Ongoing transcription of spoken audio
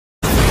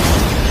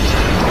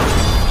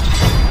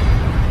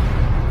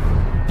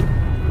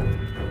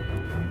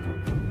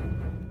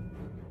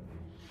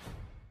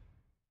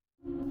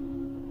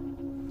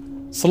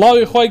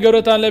سلاوی خوای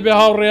گەورەتان لەبێ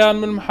هاوڕێیان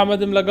من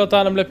محەممەدم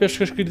لەگەڵتانم لە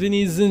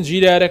پێشکەشکردنی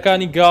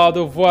زنجیرارەکانی گاد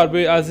و فوار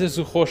بێ ئازیز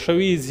و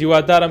خۆشەوی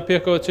زیوادارم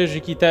پێکەوە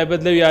چێژێکی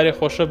تایبەت لەو یاری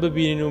خۆشە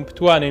ببینین و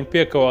بتوانین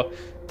پێکەوە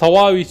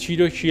تەواوی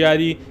چیرۆکی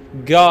یاری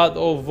گاد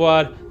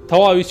ئۆڤوار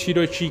تەواوی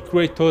چیرۆکی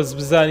کوێی تۆز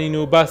بزانین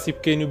و باسی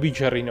بکەین و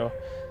بیجەڕینەوە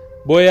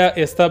بۆیە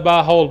ئێستا با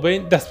هەوڵ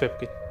بین دەست پێ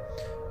بکەین.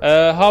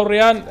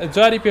 هاوڕێیان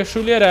جاری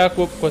پێشوو لێرە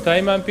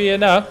کۆتاییمان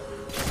پێێنا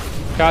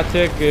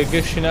کاتێک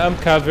گەشتینە ئەم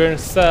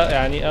کاڤێرنسە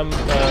ینی ئەم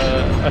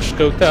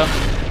ئەشکەوتە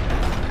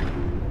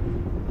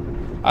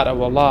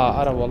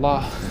ئەرەوەڵا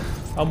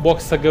ئەم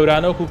بۆکسە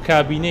گەورانەوەکو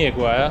کابینەیەک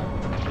وایە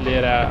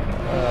لێرە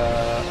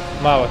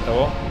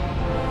ماوەتەوە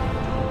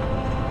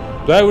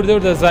دوای وردە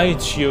دەزانیت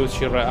چییە و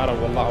چی ڕێ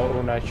ئەرەوەڵا ئەو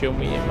ڕووناکیە و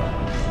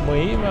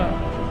مهمە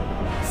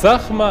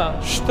زەخمە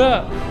شتە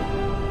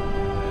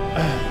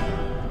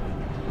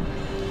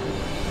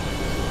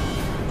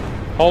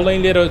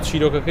هەوڵین لێرە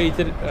چیرۆکەکەی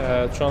تر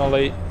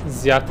چۆنەڵی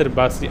زیاتر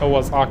باسی ئەو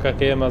وەزعاکە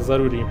کە ئێمە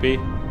زەروری پێی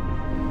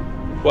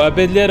و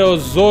ئەبێت لێرەوە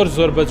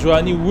زۆر بە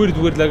جوانی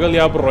ورد لەگەڵ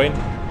یا بڕۆین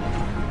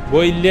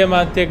بۆی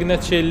لێمان تێک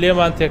نەچێت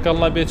لێمان تێکەڵ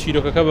نەبێت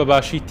چیرۆکەکە بە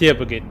باشی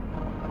تێبگەین.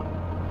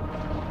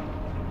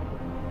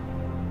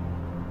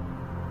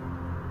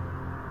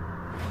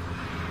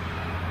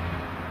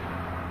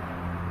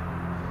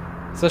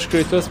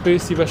 سەشکوی تۆز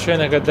پێویستی بە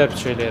شوێنەکە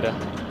دەربچێ لێرە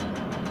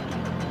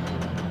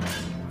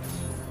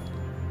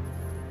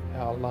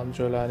ئەڵام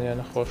جۆلانیە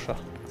نەخۆشە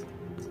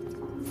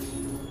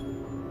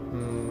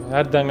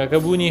هەر دەنگەکە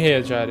بوونی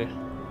هەیە جارێ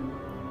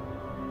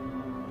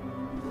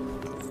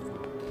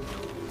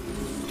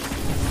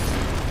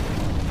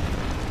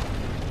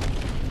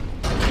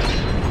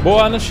بۆ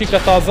ئانەشی کە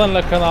تازەن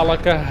لە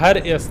کەناڵەکە هەر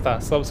ئێستا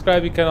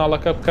سەبسکرایبی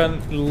کەناڵەکە بکەن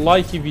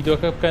لایکی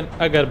ڤیدۆکە بکەن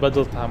ئەگەر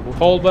بەدڵتان بوو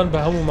هەوڵ بن بە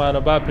هەمومانە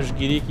با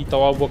پشتگیریکی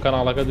تەواو بۆ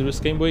کەناڵەکە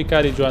دروستکەین بۆی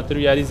کاری جوانتر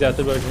و یاری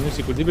زیاتر بە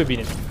ژنووسی کوردی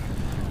ببینین.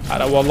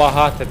 هەرە وەڵڵا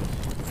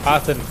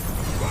هاتن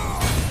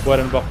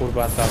وەرن بە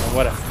قوربانتانە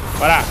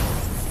وەرە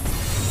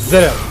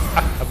زرم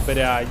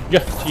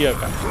برایە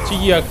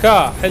چیەکە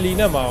هەلی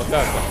نەماوە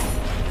کاکە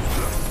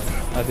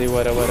ئەدەی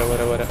وەرە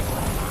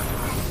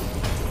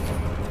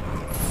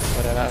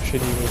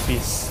ناشرین و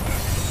پیس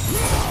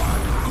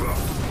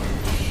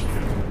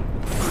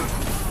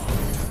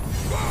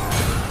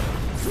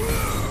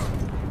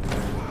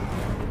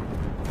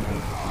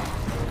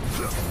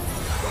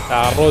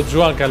ڕۆ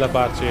جوان کە لە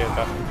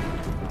پارچەیەکە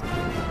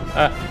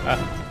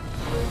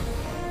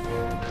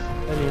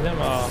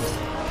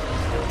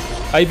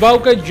ئەی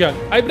باوکە جەنگ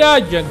ئەی برا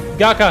جەنگ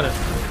گاکانە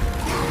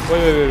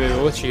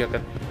وە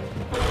چیەکەن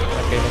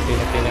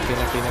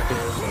نەکەی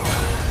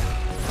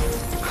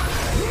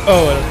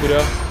ئەوەرە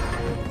کورە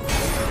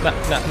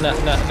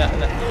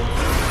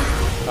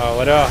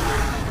ئەوەرە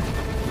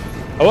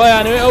ئەوە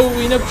یانوێ ئەو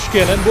وینە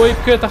پشکێنن بۆی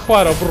بکێتە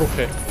خوارە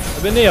بڕوخێ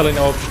بێ نێڵین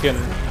ئەوە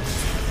بشکێنن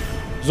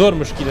زۆر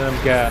مشکی لەم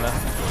گیانە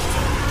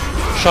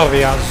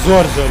شەڕیان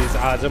زۆری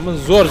زعاجە من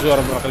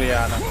زۆرم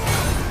ڕقلیانە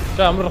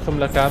جا من ڕقم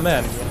لە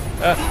کامیان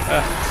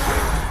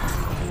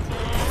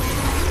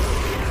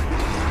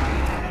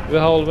بێ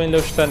هەوڵ بین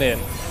لەو شتەنێن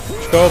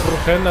شکەوە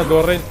بڕوخێن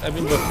نەدۆڕێن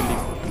ئەبین بە فلی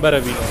بەرە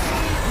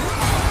بینەوە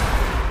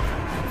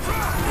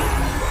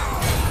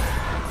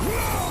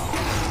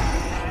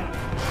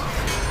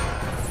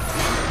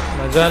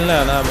مەجال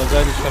نان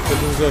مەجای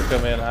شەکردن زۆر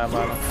کەمێن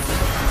ئامانە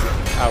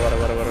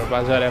وەرە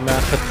بازار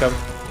ئەمەیان خت کەم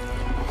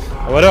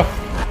وەرە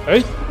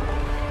ئەی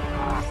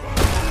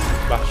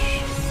باش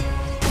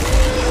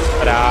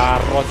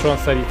ڕۆ چۆن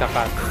سەری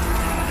تەقان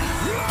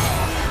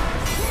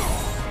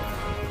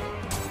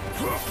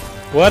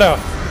وەرە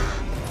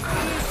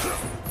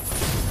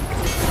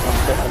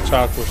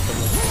چاکوشتم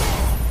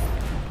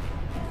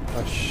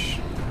باش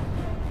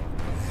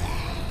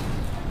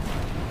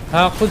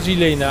ها قوجی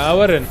لەینە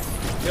ئەوەرن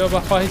ئێوە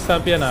بەخوا هیچتان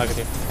پێ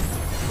ناگرێت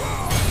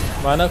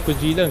مانە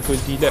کوجیلە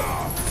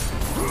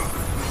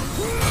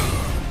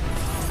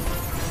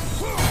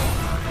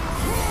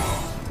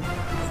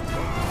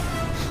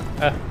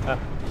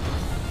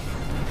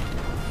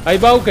ئەی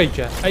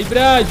باوکەیکە ئەی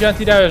برا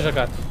جانتی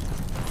راوێژەکات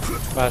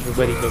باش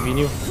بەری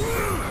ببینی و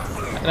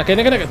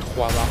نەکەنەکەنەکەت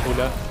خوا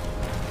باخولە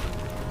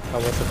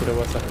ئەوەسە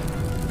وەسە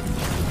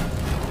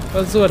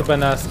بە زۆر بە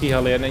ناسکی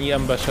هەڵێنەی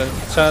ئەم بەشە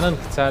کچانن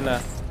کچانە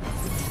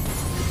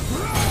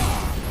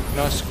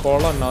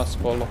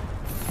ناسکۆڵە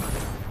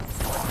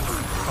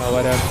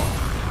ئەوەرە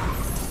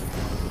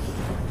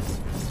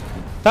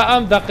تا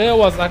ئەم دەقەیە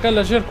وەزعەکە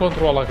لە ژێر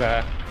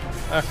کۆنتڕۆڵەکەیە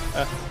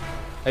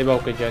ئەی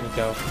باوکە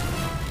جانیکەوە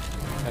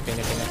نەکەی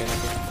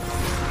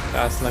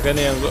ئاسنەکە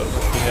نێن زۆر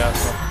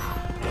مشکیاسە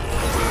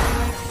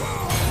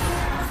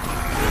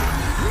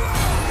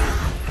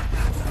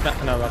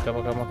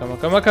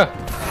مەکە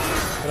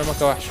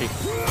مەکە وەحشی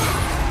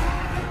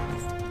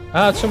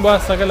چم بۆ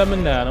ئاسنەکە لە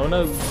من نایانەوە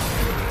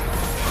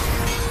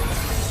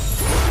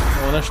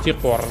نشتی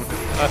قۆڕن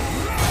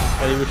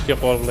ئەی وشتی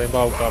قۆڕ بڵێ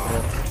باوکە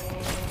بڕۆ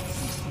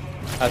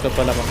هاتە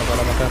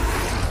بەلەمەکە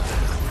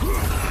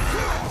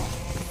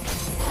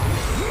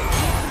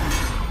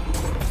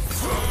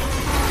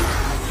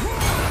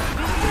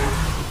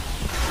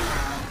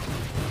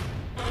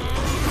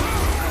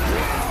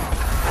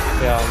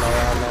Ya Allah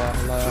ya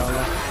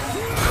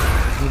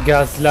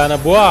گازلانە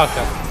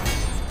بواکە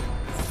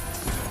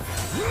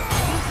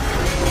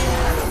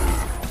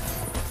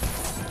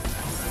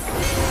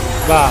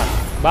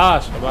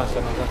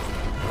باشە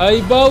ئەی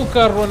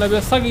باوکە ڕۆ نەبێ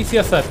سەگی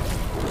سێسەر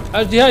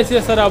ئەجیهای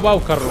سێسەرا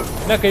باوکە ڕوو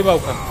نەکەی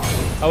باوکە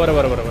ئەوەرە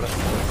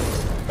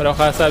بەرەو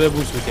خاسابێ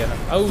بوو سووتێنە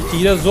ئەو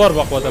تیرە زۆر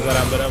بەخۆتە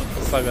بەرامبەر ئەم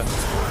سەگە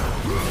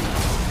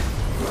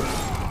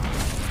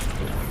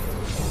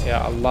یا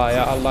الله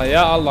یا الله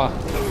یا الله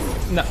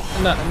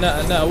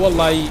نه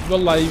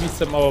وەڵڵی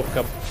ویستم ئەوە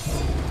بکەم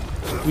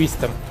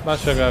ویستم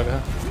باشە گاکە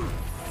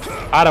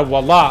ئارە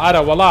وەڵا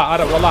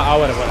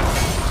ئاوەرە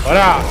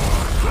وەرە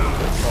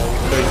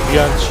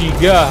بیان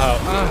چیگاها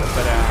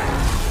بەرە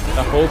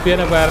دەخۆ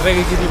پێنە بە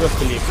ڕێگەی دی بە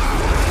فلیپ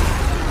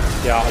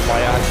یا الله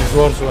یاچی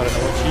زۆر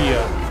زۆرنەوە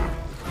چییە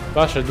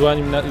باشە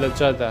دوانی منەت لە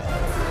جادا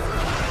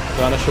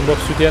دوانەشم بۆ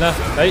سووتێنە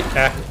ئەی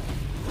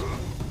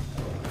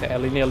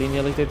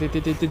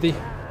ئەڵینێڵی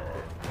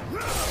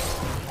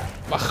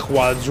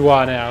بەخوا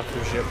جوانەیان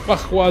کوژێ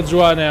بەخوا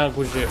جوانەیان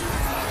کوژێ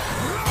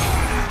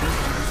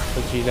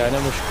جیلانە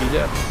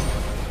مشکیلە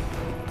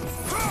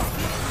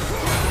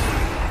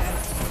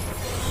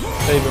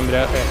سەی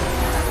بمرا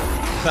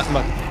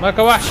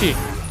مەکە وەحشی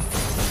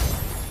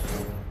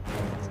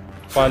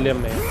خوا لێم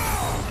نەیە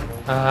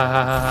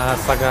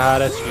سەگە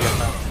هارە چیە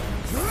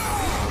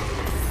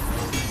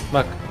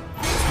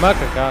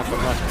مەکە کاکە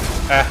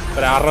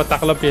برا ڕە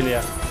تەقلە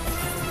پێلیا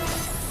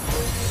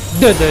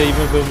دەدەی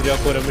من بمرا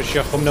کۆرە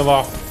مشیە خۆم نەما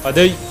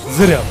ئەدەی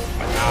زرە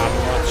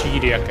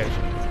چیرێکەش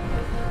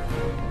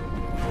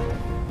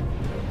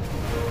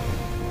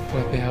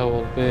وە پێ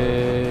هەوڵ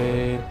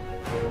بێن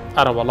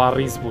ئەرە وەڵا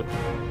ڕیز بوون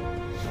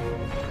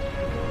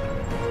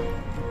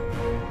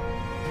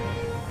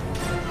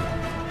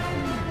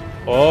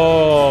ئۆ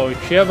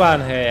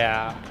کێبان هەیە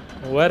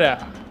وەرە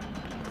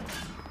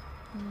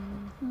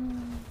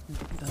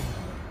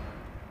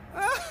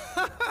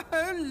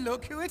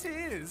Look who it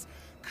is!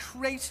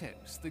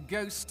 Kratos, the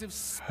ghost of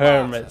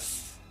Sparta,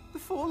 the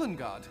fallen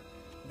god,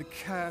 the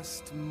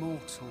cursed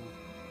mortal.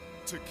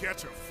 To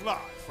catch a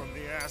fly from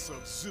the ass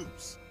of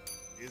Zeus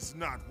is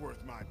not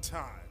worth my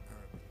time,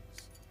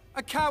 Hermes.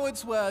 A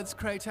coward's words,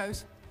 Kratos.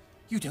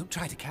 You don't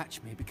try to catch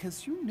me because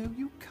you know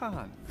you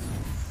can't.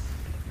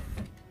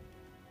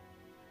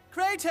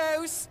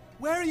 Kratos,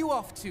 where are you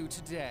off to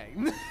today?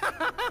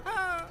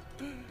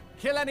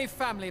 Kill any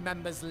family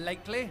members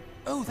lately?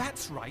 Oh,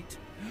 that's right.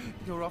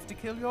 You're off to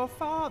kill your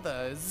father,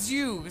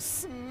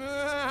 Zeus.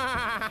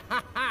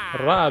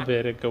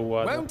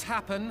 Won't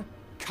happen,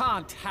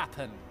 can't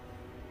happen.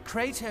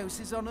 Kratos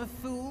is on a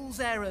fool's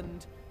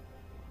errand.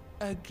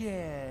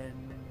 Again.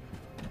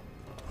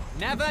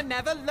 Never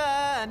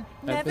learn,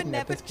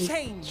 never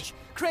change.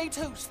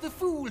 Kratos, the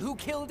fool who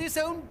killed his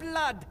own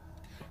blood.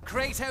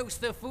 Kratos,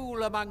 the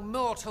fool among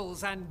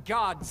mortals and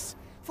gods.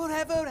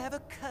 Forever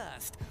ever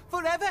cursed,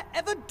 forever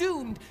ever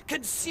doomed,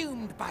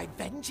 consumed by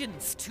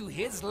vengeance to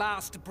his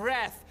last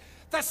breath.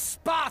 The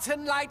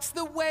Spartan lights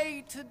the way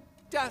to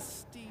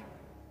dusty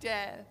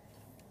death.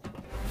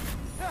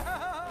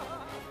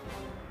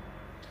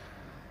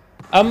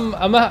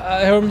 ئەمە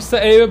هێرمسە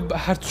ئەوێ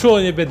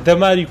هەرچۆنێ بێت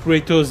دەماری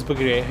کوڕیتۆز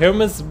بگرێ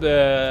هێرمز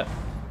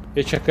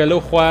یەکێکە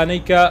لەو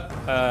خوانەی کە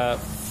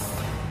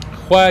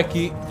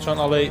خوایەکی چۆن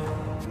ئەڵێ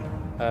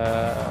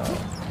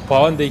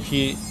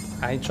خواوەندێکی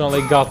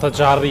چۆنڵی گاتە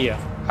جاڕیە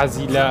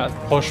حەزی لە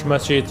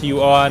خۆشمەچێتی و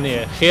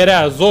ئەوانەیە خێرا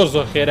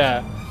زۆر خێرا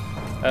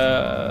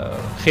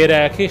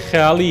خێرایەکەی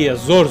خیاڵیە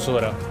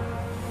زۆرە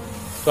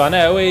توانە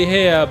ئەوەی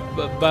هەیە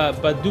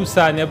بە 2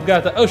 سانیە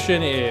بگاتە ئەو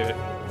شوێنە ئێوێ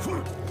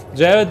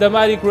جاوێت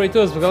دەماری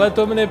کوڕیتۆز بگەڵێت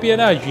تۆ منە پێ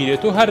ناگیرێت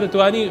تو هەر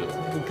دەتوانی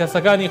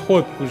کەسەکانی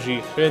خۆت بکوژی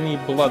خوێنی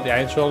بڵەت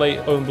یان چۆڵی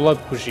ئەوم بڵەت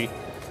بکوژی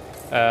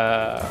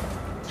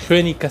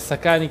خوێنی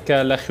کەسەکانی کە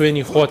لە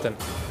خوێنی خۆتن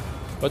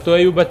بە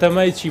تۆی و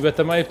بەتەمای چی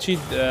بەتەمای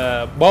بچیت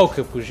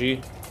باوکە بکوژی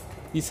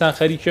دیسان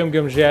خەریکەم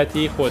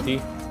گەمژایەتی خۆتی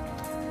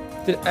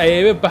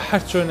ئەوێ بە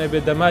هەر چۆنە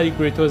بێت دەماری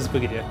کوڕیتۆز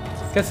بگرێت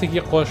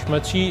کەسێکی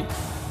خۆشمەچی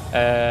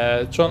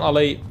چۆن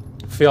ئەڵێ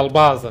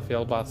فێڵبازە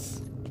فێڵباز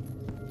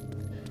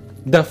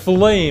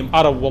دەفڵەیم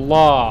ئەرە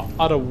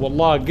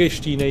وەڵا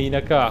گەشتی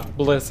نەینەکە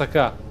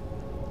بڵێسەکە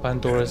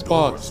پاندۆرس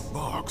باکس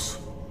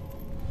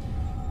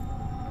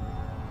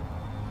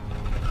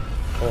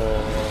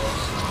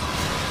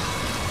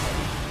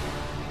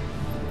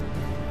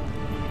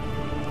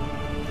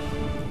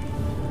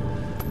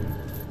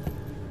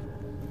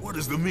What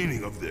is the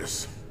meaning of this?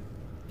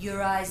 Your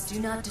eyes do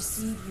not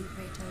deceive you,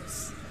 Kratos.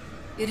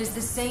 It is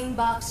the same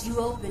box you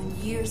opened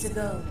years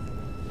ago.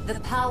 The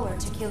power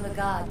to kill a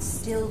god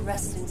still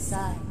rests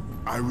inside.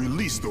 I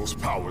released those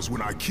powers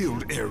when I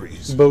killed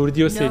Ares.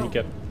 No.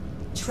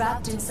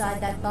 Trapped inside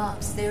that box,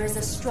 there is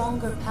a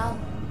stronger power.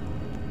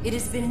 It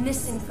has been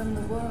missing from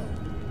the world.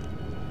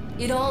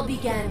 It all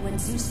began when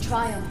Zeus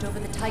triumphed over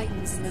the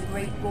Titans in the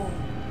Great War.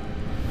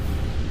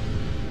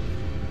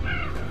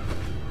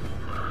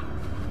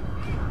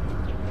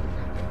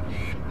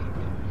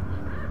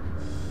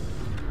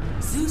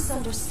 Zeus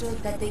understood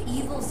that the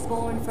evils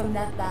born from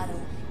that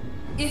battle,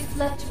 if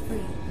left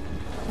free,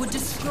 would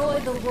destroy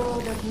the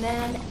world of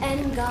man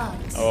and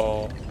gods.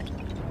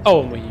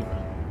 ئەوە مهمە.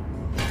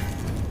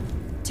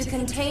 To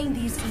contain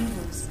these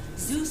evils,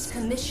 Zeus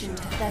commissioned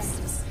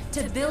Hephaestus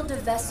to build a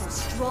vessel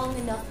strong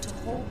enough to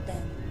hold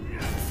them.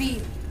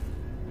 Fear,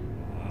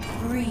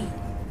 greed,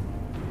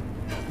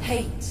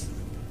 hate.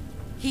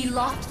 He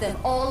locked them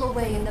all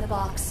away in the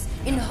box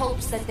in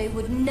hopes that they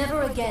would never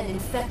again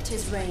infect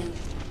his reign.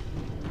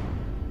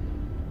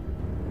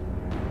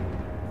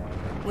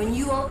 When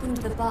you opened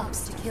the box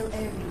to kill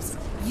Ares,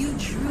 you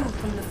drew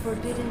from the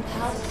forbidden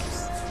powers.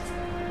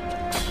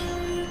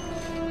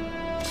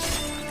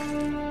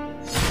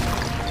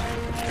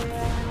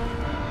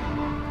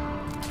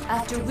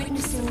 After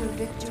witnessing your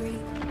victory,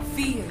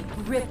 fear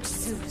gripped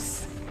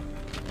Zeus.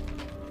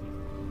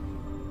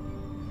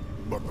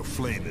 But the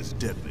flame is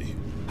deadly.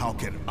 How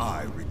can I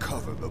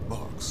recover the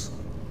box?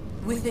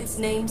 With its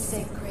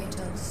namesake,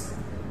 Kratos.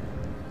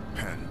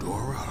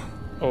 Pandora?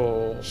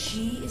 Oh.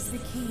 She is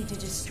the key to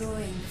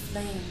destroying the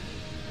flame.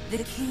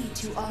 The key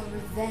to our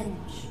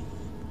revenge.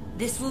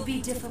 This will be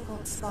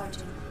difficult,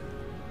 Spartan.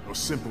 A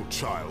simple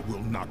child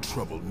will not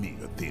trouble me,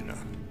 Athena.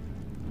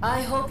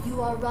 I hope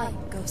you are right,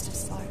 Ghost of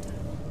Sparta.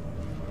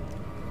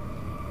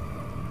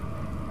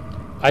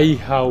 ئەی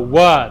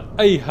هاوار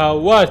ئەی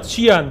هاوار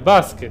چیان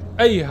باس کرد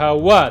ئەی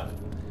هاوار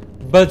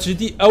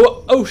بەجددی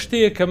ئەو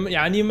شتەیە کە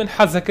یعنی من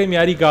حەزەکەم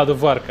یاری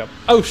گادۆڤار بکەم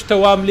ئەو شتە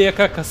وام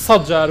لێەکە کە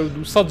 100 جار و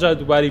 200 جار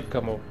دووباری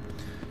بکەمەوە.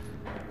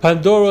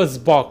 پەندۆرەس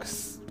بۆکس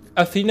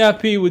ئەثینا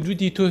پێی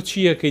ودوتی تۆ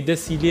چیەکەی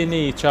دەستی لێ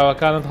نەیە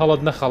چاوەکانت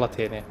هەڵت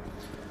نەخەڵەتێنێ.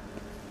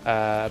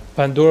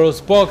 پەندۆرەس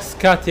بۆکس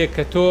کاتێک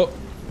کە تۆ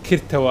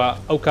کردتەوە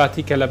ئەو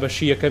کاتی کە لە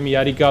بەشی یەکەمی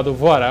یاری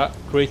گادۆڤارە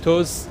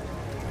کرێتۆس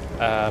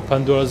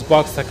پەندۆرەس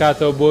بۆکس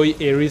دەکاتەوە بۆی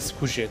ئێریس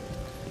کوژێت.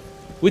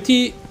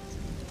 وتی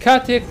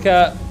کاتێک کە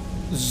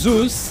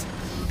زووس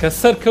کە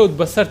سەرکەوت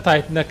بەسەر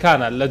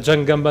تایتنەکانە لە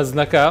جەنگە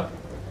مەزنەکە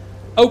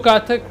ئەو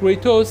کاتە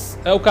کرێتۆس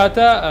ئەو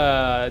کاتە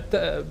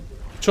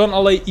چۆن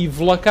ئەڵێ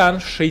ئیڤڵەکان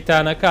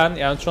شەیتانەکان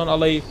یان چۆن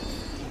ئەڵێ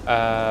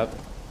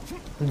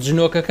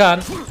جنۆکەکان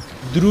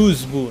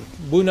دروست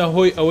بوونە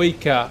هۆی ئەوەی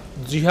کە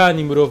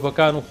جیهانی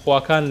مرۆڤەکان و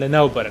خواکان لە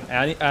ناو بەرن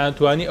ینی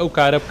ئایانتوانی ئەو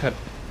کارە بکەن.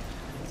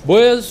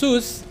 بۆیە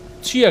زووس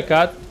چییە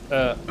کات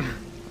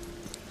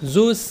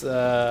زووس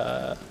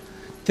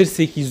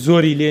ترسێکی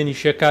زۆری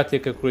لێنیشە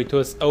کاتێک کە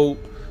کرێتۆس ئەو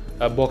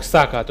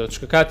بۆکسا کاتەوە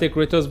چکە کاتێک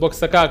کرێتۆس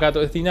بۆکسەکە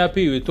کاتەوە ئەثینا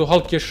پێیوێت تۆ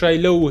هەڵکێشای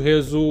لەو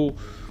هێز و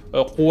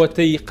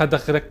قووەتەی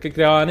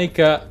قەدەخرەکراوانەی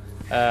کە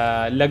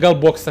لەگەڵ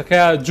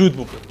بۆکسەکە جوود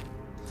بوو.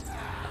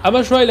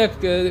 ئەمە شوای لە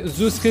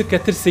زووس کرد کە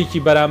ترسێکی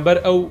بەرامبەر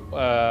ئەو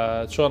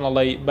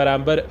چۆنەڵی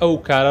بەرامبەر ئەو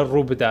کارە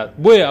ڕوو بدات.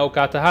 بۆیە ئەو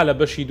کاتەها لە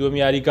بەشی دووەمی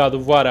یاری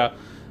گادۆڤارە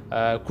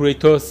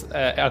کرێتۆس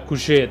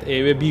ئەکوژێت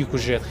ئێوێ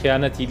بیکوژێت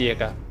خیانەتی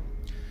لێکە.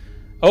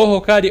 ئەوە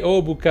هۆکاری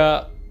ئەوە بوو کە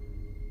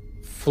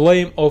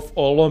فلیم ئۆف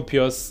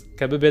ئۆلۆمپیۆس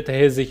کە ببێتە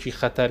هێزێکی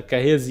خەتەر کە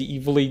هێزی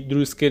ئیڤڵی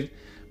دروست کرد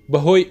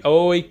بەهۆی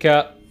ئەوەی کە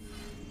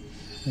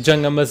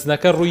جەنگە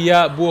مەزنەکە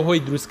ڕوویە بووە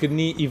هۆی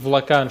دروستکردنی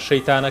ئیڤڵەکان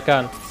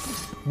شەیتانەکان.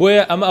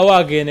 بۆیە ئەمە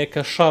ئەواگەێنێ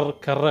کە شەڕ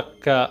کە ڕق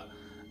کە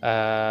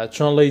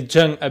چۆنڵی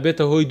جەنگ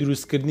ئەبێتە هۆی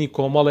دروستکردنی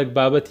کۆمەڵێک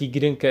بابەتی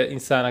گرنگ کە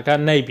ئینسانەکان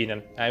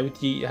نایبینن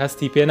ئاوتی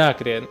هەستی پێ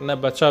ناکرێن نە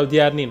بە چاو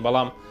دیار نین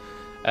بەڵام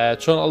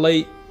چۆن ئەڵێ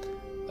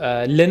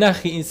لە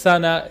ناخی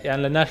ئینسانە یان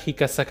لە ناخی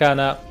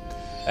کەسەکانە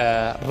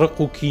ڕق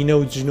و کینە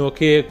و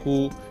جنۆکەیەک و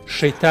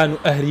شەیتان و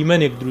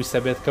ئەهریمەنێک دروستە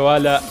بێت کەوا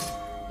لە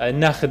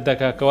ناخت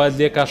دەکاکەوا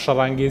لێکا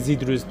شەڕانگێزی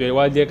دروست بێ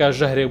وا لێکا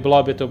ژەهرێک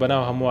بڵاو بێتەوە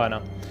بەناو هەمووانە.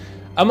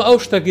 ئەمە ئەو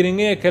شتە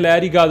گرنگەیە کە لە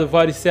یاری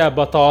گادۆڤاری سیا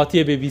بە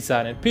تەواوەتیە بێ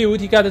بیزانێت. پێی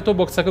وتی کاتێک تۆ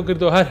بۆکسەکە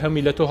کردەوە هەر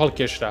هەمی لە تۆ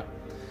هەڵکێشرا.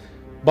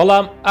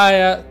 بەڵام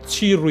ئایا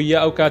چی ڕوویە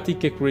ئەو کاتی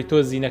کە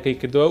کرێتۆس زینەکەی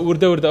کردەوە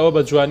وردە ئەوە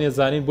بە جوانیە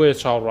زانین بۆیە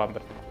چاوەڕوان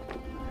بن.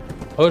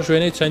 ئەو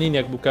ژوێنەی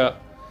چەندینێک بوو کە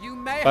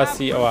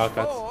باسی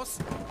ئەوکات.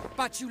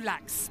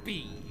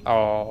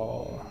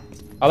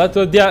 ئەڵە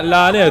تۆ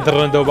لاانەیە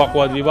دڕندەوە بە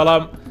قووەتبی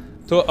بەڵام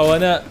تۆ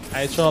ئەوەنە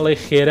چۆنڵی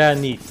خێرا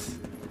نیت.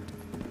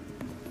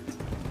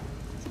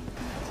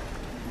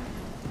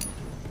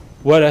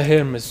 وەرە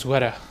هێرمس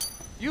وەرە.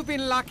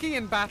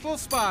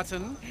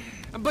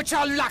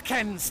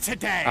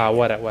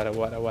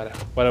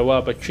 وەرە وا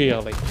بە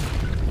کوێڵی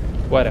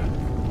وەرە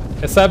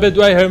ئێستا بێ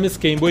دوای هەرمس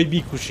کەین بۆی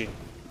بیکوشین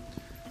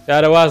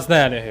یارە واز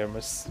نایانێ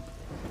هێرمس.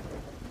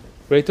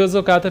 کرێتۆس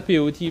ئەو کاتە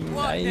پێوتی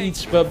هیچ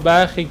بە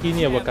باخێکی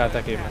نییە بۆ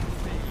کاتەکەی من.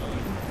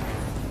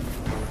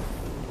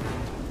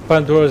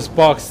 پەندۆرەس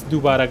بۆکس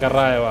دووبارە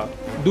گەڕایەوە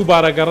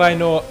دووبارە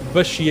گەڕاینەوە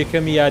بەشی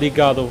یەکەمی یاری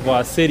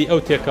گادۆڤار سێری ئەو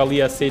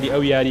تێکەڵیە سێری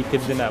ئەو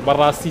یاریکردنە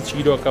بەڕاستی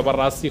چیرۆکە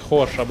بەڕاستی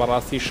خۆشە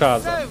بەڕاستی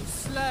شازە.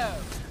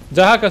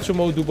 جاها کە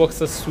چوومە و دوو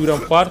بۆکسە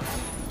سوورم خوارد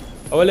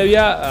ئەوە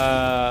لەویا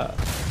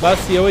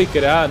باسی ئەوەی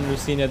کرا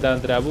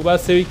نووسینەدانرا بوو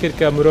باسەوەی کرد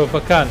کە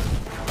مرۆڤەکان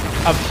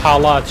ئەم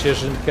حاڵات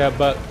چێژن کە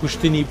بە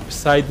کوشتنی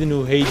پسایدن و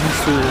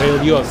هەیدیس و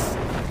هێلیۆس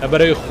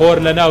لەبەرەوەی خۆر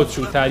لە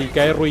ناوچوو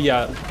تاریکای ڕوویە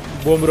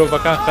بۆ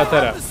مرۆڤەکان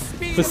خەتەرە.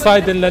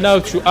 پسایدن لە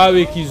ناوچوو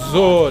ئاوێکی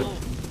زۆر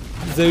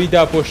زەوی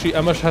داپۆشی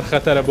ئەمەش هەر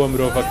خەتەرە بۆ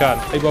مرۆڤەکان.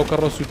 ئەی باوکە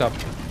ڕۆ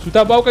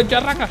سوتا باوکە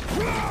جەڕەکە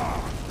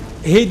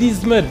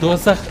هێدیزمە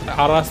دۆزەخ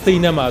ئاراستەی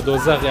نەما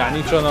دۆزەخ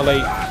یعنی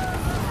چۆنەڵی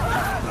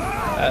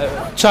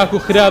چاک و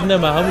خراب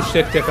نەما هەموو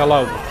شتێک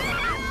تێکەڵاو بوو.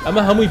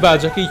 ئەمە هەمووی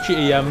باجەکەی چی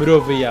یا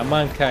مرۆڤ یا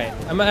مانکاین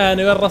ئەمە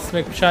ئەیانەوێت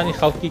ڕسمێک پیشانی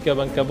خەڵکی کە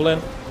بن کە بڵێن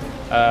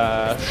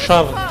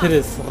شەڕ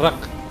ترس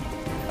ڕق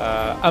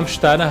ئەم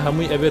شتانە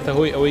هەمووی ئەبێتە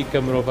هۆی ئەوەی کە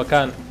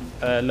مرۆڤەکان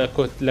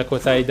لە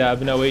کۆتاییدا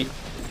بنەوەی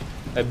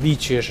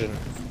بیچێژن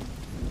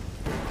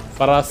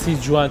بەڕاستی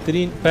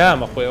جوانترین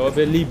پەیامە خۆی ئەوە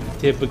بێت لی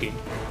تێبگەین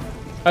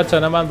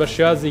هەرچەند ئەمان بە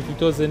شێوازێکی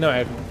تۆزێ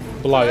نەوەیەک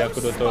بڵاویان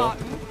کردوتەوە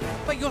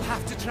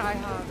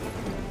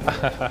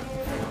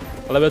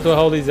لەبێت تۆ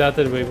هەوڵی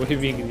زیاتر بێ بۆی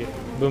بیگری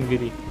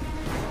بمگری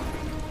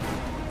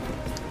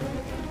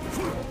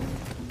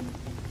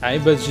ئای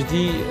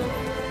بەجددی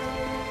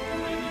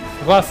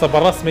ڕاستە بە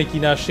ڕسمێکی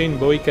ناشین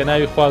بەوەی کە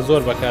ناوی خوا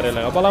زۆر بەکارێ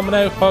لەگە بەڵام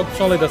ناوی خوا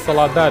چۆڵی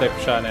دەسەڵاتدارێک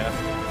پیشانەیە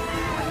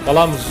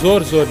بەڵام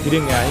زۆر زۆر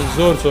گرنگە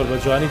زۆر زۆر بە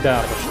جوانی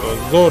داڕشتەوە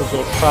زۆر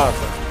زۆر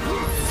شازە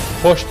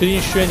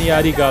خۆشترین شوێن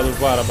یاری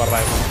گادووارە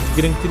بەڕای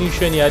گرنگترین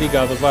شوێن یاری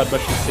گادووار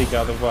بەشی سەی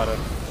گادووارە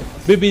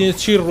ببینێت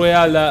چی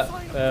ڕۆیا لە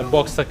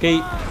بۆکسەکەی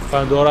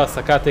پاندۆرا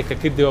سەکاتێک کە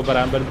کردەوە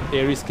بەرامبەر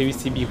ئێریس کە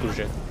ویستی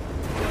بیکوژێت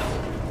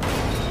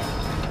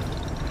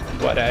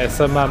وەرە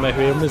ئێستا مامە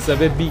هێمز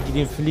ئەبێت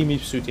بیگرین فلیمی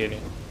بسووتێنێ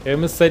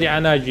هێمز سەریع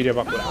ناگیرێ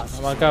بە قورعان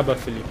ئەمان کا بە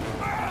فلیم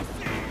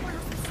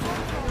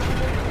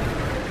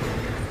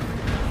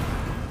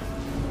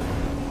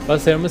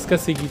بەس هێمز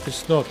کەسێکی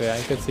تشنۆکە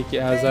یان کەسێکی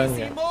ئازان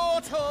نیە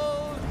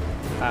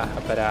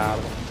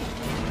بەراوە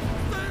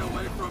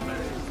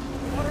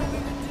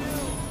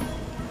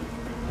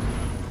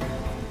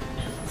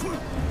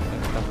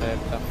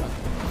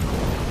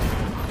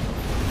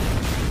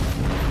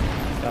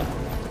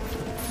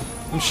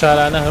ئەم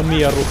شارانە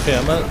هەموویە ڕوخێ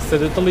ئەمە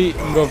سەرەتڵی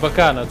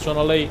مرۆڤەکانە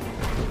چۆنەڵی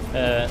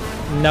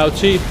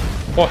ناوچەی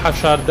خۆ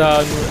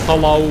حەشاردان و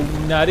هەڵاو و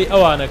ناری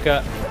ئەوانە کە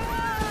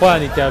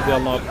خوانی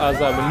تابێڵنەوە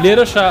ئازا بن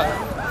لێرەشە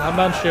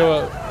هەمان شێوە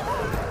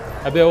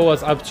ئەبێ ئەوە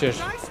وەز ئەبچێش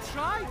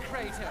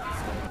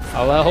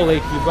ئەڵا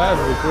هەڵێکی باش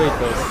بوو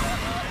کرێتەوە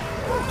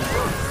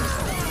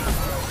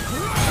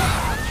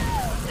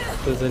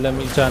تۆزە لە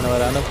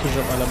میجانەوەرانە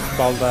کوژەمە لە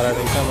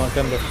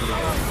باڵدارانەکەمانکەم دەفلی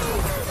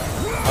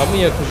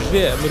هەموو یە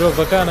کوژێ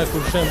مرۆڤەکانە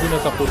کوژێن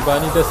بوونەتە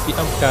قوربانی دەستی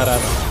ئەم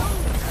کارانە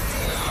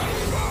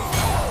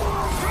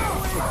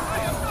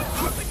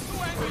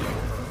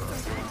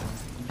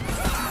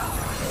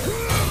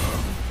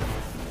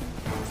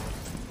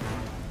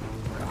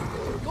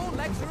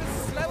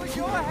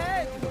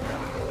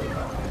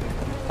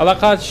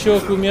ئەڵقات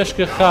شۆک و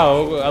مێشکە خاو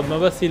ئەمە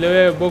بەسی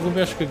لەوێ بۆ و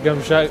مێشکە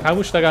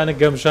هەموو شتەکانە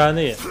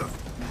گەمژانەیە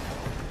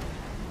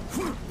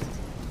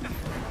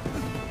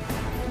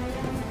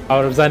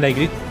ئەوە بزان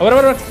نەگریت ئەوە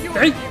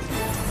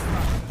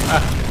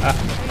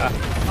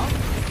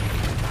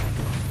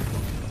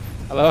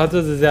ئەڵەوە تۆ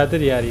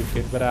زیاتر یاری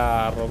کرد برا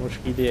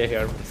ڕۆمشکی لێ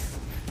هێرمز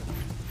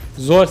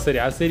زۆر سەری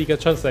ئاسێری کە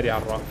چەند سەری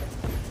ئەڕۆ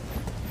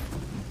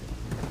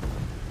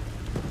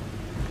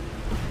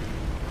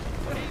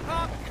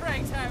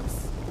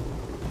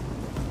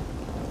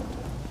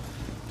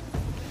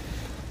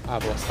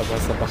بۆستە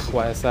بۆستە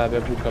بەخوایە سابێ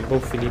بوو کە بەو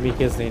فیلیمی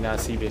کێز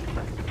نەیناسی بێ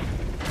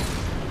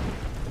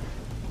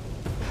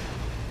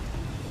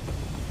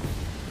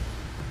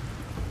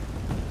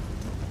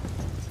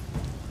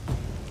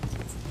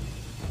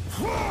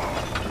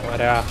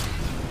وەرە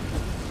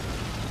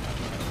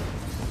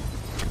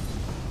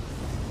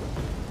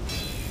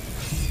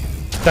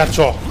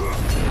دەرچۆ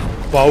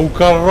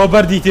باوکە ڕۆ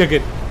بەردی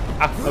تێکرد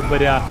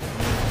بەریا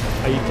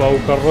ئەی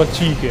باوکە ڕۆ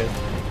چی کرد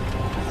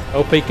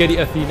ئەو پەیکەری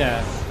ئەثینە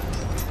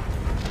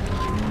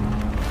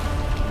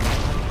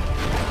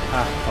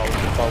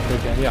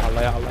باوکەگەنی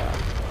هەڵەیە هەڵەیە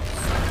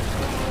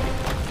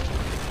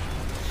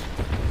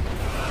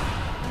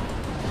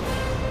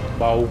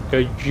باوکە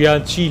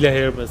گیان چی لە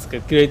هێرمز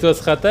کرد کرێتۆس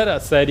خەتەرە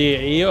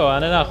سەریعی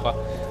ئەوانە ناخوا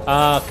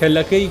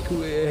کەلەکەی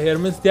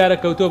هێرمز دیارە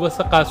کەوتۆ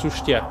بەسە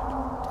قاسوشتیە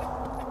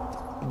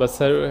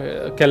بەسەر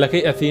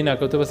کەلەکەی ئەثینا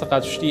کەوتۆ بەسە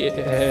قاسوشتی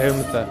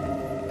هێرمزە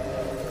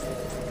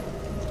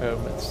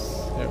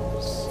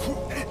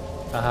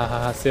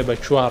سێ بە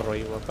چوار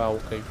ڕۆی وە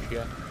باوکەی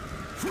گیان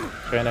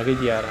شوێنەکەی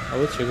دیارە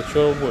ئەوە چێکە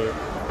چۆ بۆیە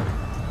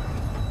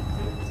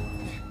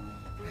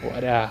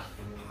وەرە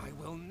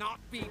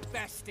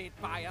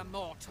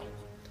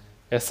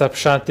ئێستا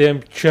پیشان تێم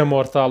کوێ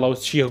مۆرتاڵە و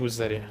چییە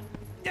گوزەرێ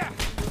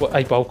بۆ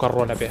ئەی باوکە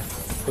ڕۆنە بێ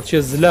بۆ چێ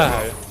زلا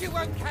هاوێ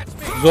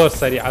زۆر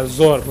سەریع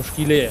زۆر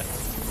مشکیلەیە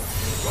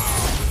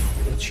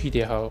چی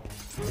دێ هاو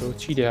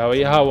چی دێ هاوە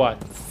هاوات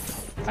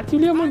هەتی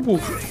لێ من بوو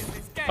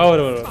ئەوە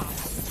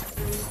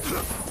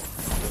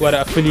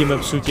وەرە فلیمە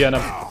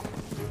بسووتیانم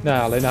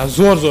ناڵێ نا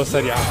زۆر زۆر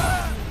سەریع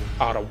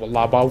ئارە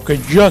وەڵا باوکە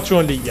گیان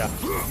چۆن لیگە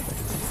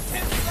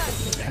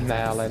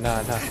ناڵێ نا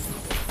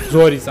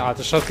زۆری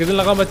ساعتە شەڕکردن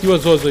لە غەمەتیوە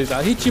زۆر زۆری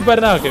ساعت هیچی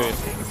بەرناکەوێت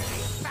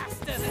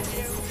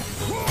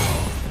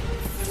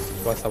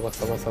وەسە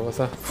وەسە وەسە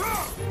وەسە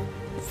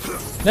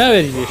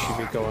ناوێری لێشی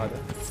بێکەوادە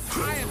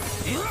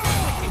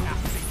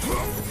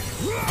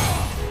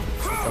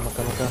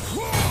مەکە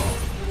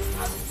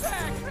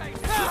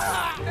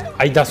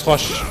ئەی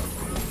دەستخۆش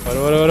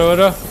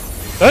وەرە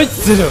ئەی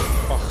زلو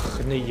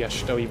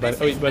نەیەشتەوەی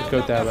ئەوی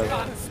بەرکەوتە بەر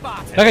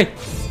نەکەی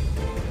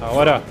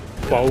وەرە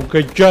باوکە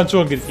گیان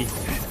چۆن گرتی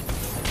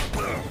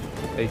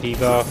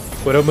دیگە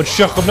وەرە من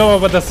شەقمنەوە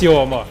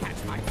بەدەستیەوەمە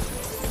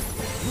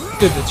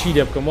چی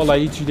لێ بکەم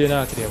وەڵی هیچی لێ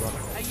ناکرێەوە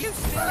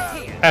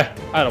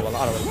ئەرەوەڵ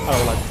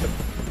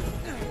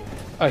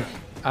ئەی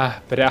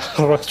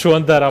برا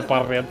چۆن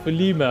دەرەپەڕێت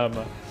پلی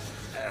مامە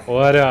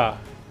وەرە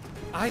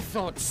I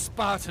thought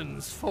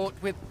Spartans fought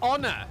with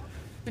honor,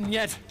 and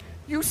yet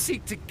you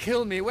seek to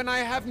kill me when I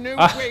have no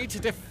way to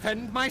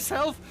defend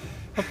myself.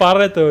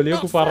 پارڕێتەوە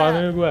لێک و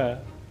پاڕانەوە گوایە.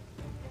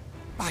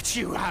 But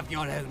you have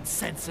your own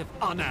sense of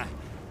honor,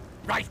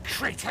 right,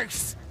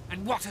 Kratos? And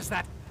what has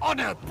that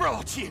honor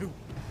brought you?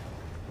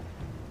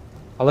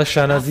 ئەڵە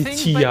شانازی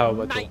چی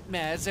یاوە تۆ؟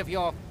 Nightmares of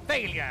your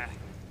failure.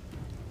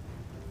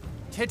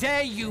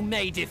 Today you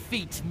may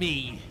defeat me,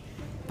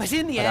 but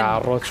in the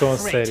end,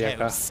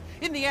 Kratos,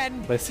 in the end,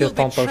 you'll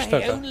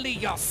betray only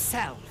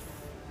yourself.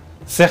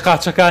 سێ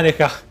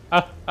قاچەکانێکە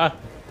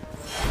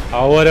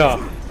ئەوەرە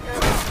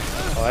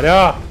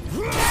وەرە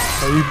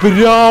ئەی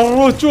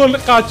براڕۆ چۆن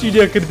قاچی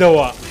لێ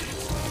کردەوە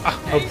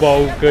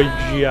باوکە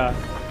گیان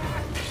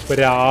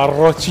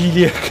براڕۆ چی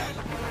لێ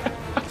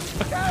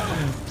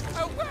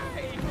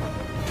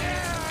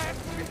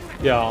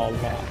یا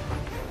ئەڵڵا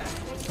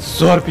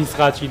زۆر پیس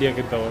قاچی لێ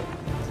کردەوە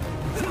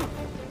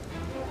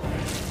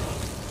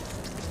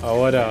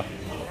ئەوەرە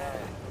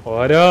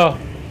وەرە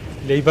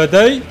لێی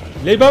بەدەی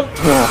لێی بەم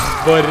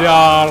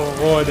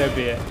بەراڕۆ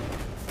دەبێ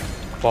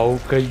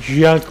باوکە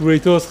گیان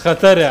کوێتۆس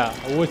خەتەرە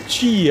ئەوە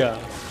چییە؟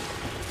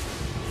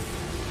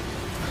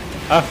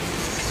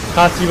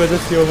 قاچی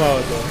بەدەستیەوە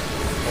ماوەتەوە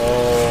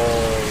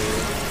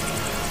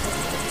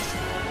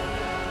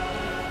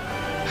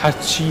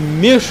هەرچی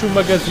مێش و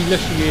مەگەزی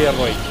لەشی لێ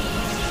ڕۆی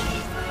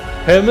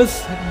هێمس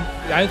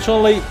یعنی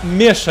چۆنڵی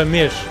مێشە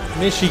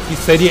مێشێکی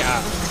سەریعە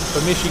بە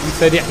مێشێکی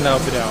سەریع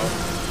ناوبراوە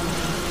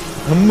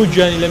هەموو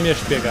گیانی لە مێش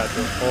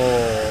پێگاتەوە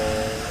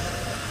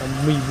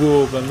هەمووی بۆ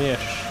بە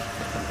مێش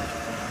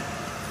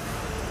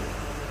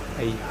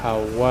ئەی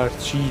هاوار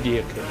چی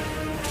لێکرد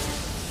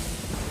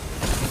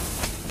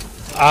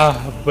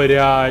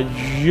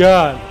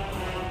برایان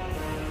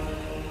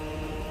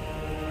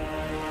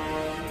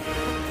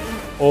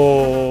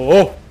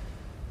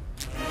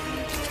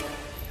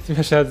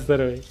مێشات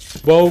سەرەوەی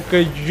باوکە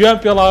گیان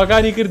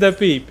پێڵاوەکانی کردە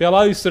پێی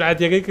پێڵاوی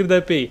سورعەتیەکەی کردە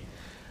پێی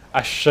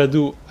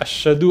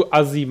ئەشەدو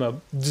عەزیمە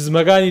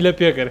جزمەکانی لە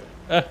پێکرد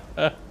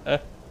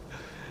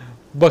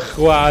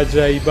بەخوا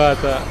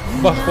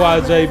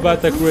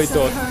عەجایباتە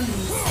کوێیتۆس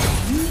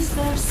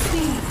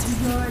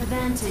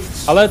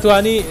ئەڵێ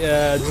توانی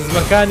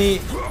جزمەکانی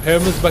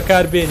هێمس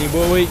بەکار بێنی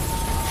بۆ ئەوەی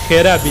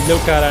خێرا بیت لەو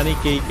کارانی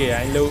کەیکە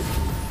یان لەو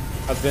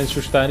ئەدڤێن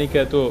شوشتانی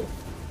کە تۆ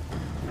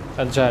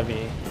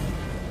ئەنجامی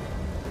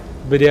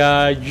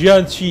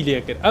براگیان چی لێ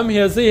کرد ئەم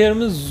هێزەی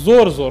هێرمز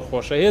زۆر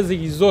خۆشە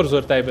هێزێکی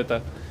زۆر تایبەتە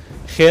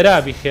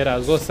خێرابی خێرا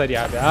زۆر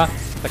سەریعابێ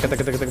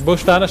تەکە بۆ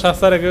شتانە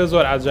شاسەرەکە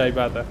زۆر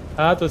عەجایباتە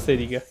هاتۆ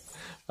سەریگە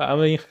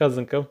ئەمە این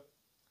خەزنکەم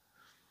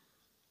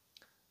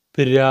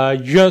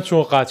براگیان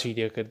چۆن قاچی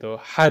لێ کردەوە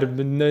هەر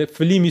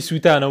فلیمی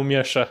سووتانە و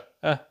مێشە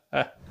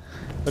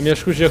بە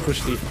مێشکوژێ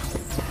کوشتی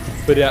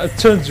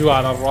چەند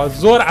جوانە ڕوا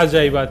زۆر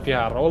عەجایبات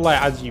پێهاڕە وەڵای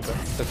عەجیبە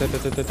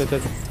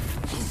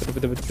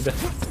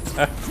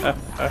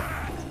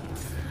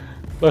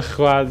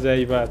بەخوا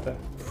عەجایباتە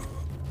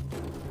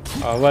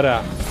ئەوەرە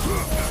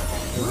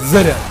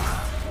زەرە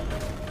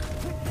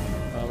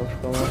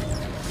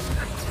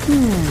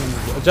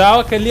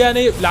جاوە کە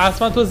لیانەی لە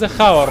ئاسمان تۆ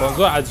زەخاوە ڕۆ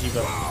زۆر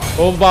عەجیبە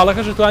ئەو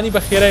باڵەکەش توانی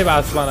بە خێرای بە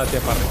ئاسمانە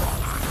تێپەڕێت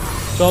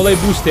چۆڵی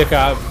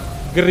بوستێکە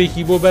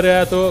گڕێکی بۆ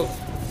بەرایەتەوە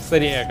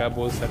سەریعەکە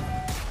بۆ سەر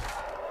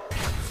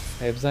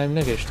بزانیم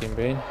نەگەشتیم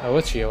بین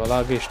ئەوە چییە وەڵا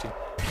گەشتیم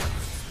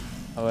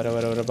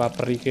ئەوەرە با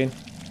پڕیکەین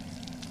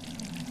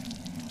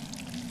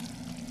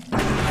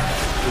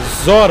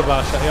زۆر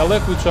باشە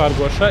ئێڵێک و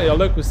چوارگۆشە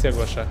ئێڵێک و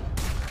سێگۆشە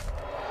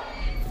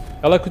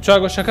ئەڵێک و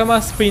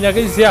چاگۆشەکەمان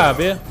سپینەکەی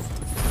زیابێ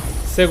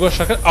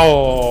سێگۆشەکە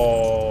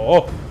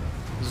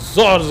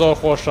زۆر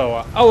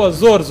خۆشەوە ئەوە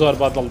زۆر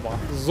بەدڵمە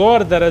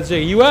زۆر دەرەجێ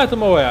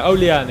هیواتم ئەوەیە ئەو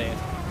لیانەیە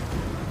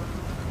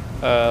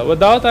وە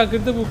داواتان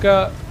کردبوو کە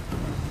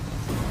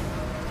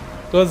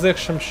تۆزێک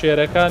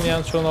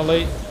شمشێرەکانیان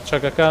چۆنەڵی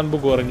چەکەکان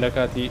بگۆڕین لە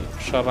کاتی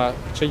شەڕا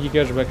چەکی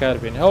کەش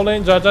بەکاربێنی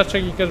هەوڵێن جاجار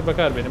چەکی کەش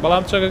بەکاربێنی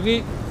بەڵام چەکەکەی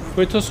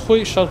خۆی تۆس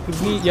خۆی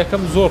شەڕکردنی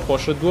یەکەم زۆر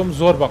خۆشە دووەم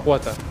زۆر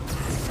بەقوەتە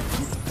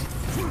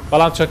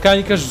بەڵام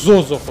چەکانی کەش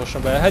زۆر خۆشە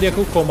بە هەر یەک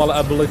و کۆمەڵە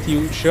ئەبڵەتی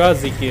و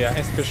شێوازێکیە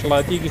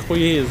ئەسپێشڵاتیەکی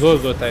خۆی هەیە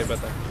زۆر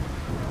تایبەتە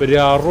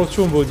بریاڕۆ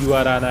چوون بۆ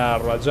دیوارانە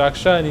ئاڕوا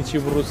جاکشانی چی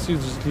بڕوسی و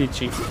جتلی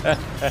چی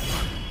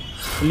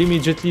لیمی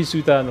جتلی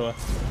سووتانوە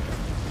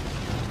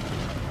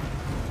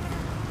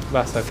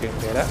باسەکەین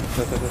لێرە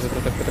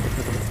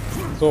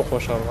زۆر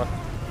خۆشەڕوە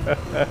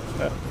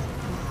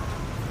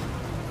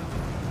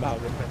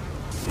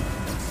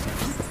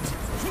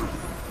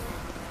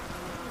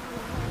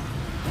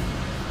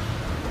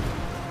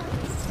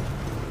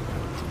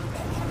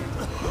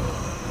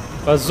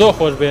بە زۆر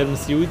خۆش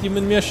بێرمسی وتی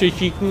من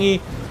مێشێکی کنی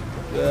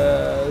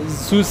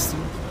سووس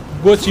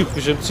بۆچی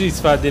بکوژم چی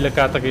ئیسفادێ لە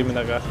کاتەکەی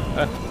منەکە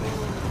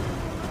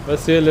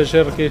بەسێ لە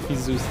ژێر ڕکێفی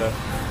زووسە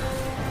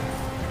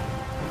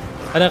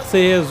ئەنە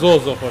قسەی هەیە زۆر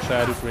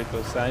خۆشاری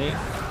کوێتۆسانی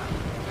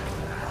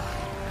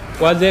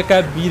وازێکە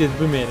بیرت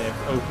بمێنێ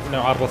ئەو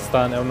نەوع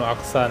ڕستانە ئەو نوع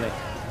قسانەی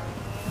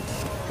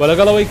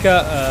وەلەگەڵەوەی کە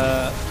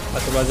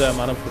ئەتەباجە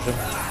ئەمانە بکوژم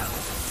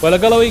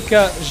وەلەگەڵەوەی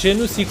کە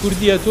ژێنووسی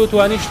کوردیە تۆ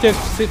توانی شتێک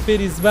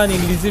فێری زبانی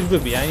ئینگلیزیش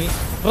ببی ینی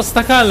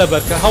ڕستەکان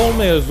لەبەرکە هەوڵ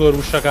نەیە زۆر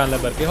وشەکان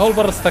لەبەرکەی هەوڵ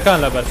بە ڕستەکان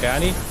لەبەرکە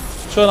ینی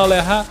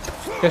چۆنەڵێ ها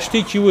کە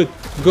شتێکی وت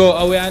گۆ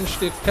ئەوەیان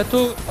شتێک کە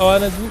تۆ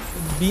ئەوانە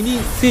بینی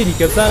سێری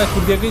کە بزانە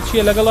کوردیەکەی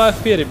چییە لەگەڵا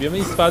فێرە بێمە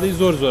ئیسپادەی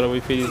زۆر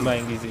زۆرەوەی فێری زمان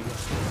ئینگلیزی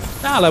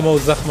ناڵەمەوە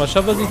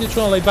زەخمەشە بەزیتی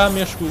چۆنڵی با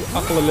مێشک و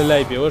عەقڵە لە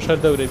لای بێەوە شەر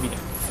دەورە بینە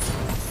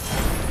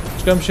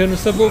چکەم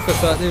شێنووسە بۆ کە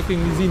ساتێک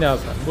ئینگلیزی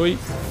نازان بۆی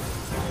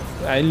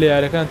ئاین لە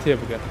یارەکان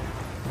تێبگەن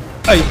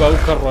ئەی باو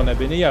کە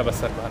ڕۆنەبێنێ یا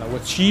بەسەرمانەوە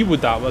چی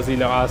بوو داوەزی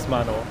لە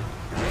ئاسمانەوە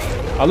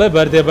ئەڵێ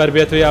بەردێ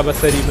بەربێت و یا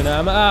بەسەری منە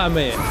ئەمە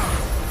ئەمەیە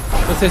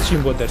بەسێ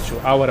چیم بۆ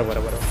دەرچوو ئاوەرە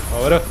وەرەوەرە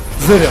ئەوەرە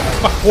زرم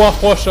بەخوا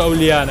خۆشە ئەو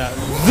لیانە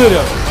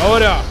زرم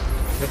ئەوەرە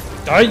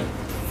ئەی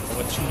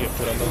ئەوە چیە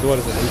کوڕە لە زۆر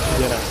زەری چی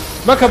دێنە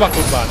مەکە بە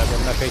قوربانە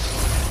بم نەکەیت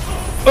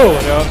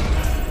ئەوەرە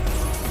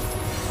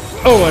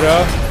ئەوەرە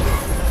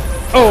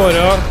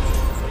ئەوەرە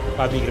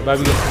بابیگرە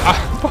بابیگرە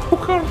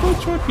باوکار بۆ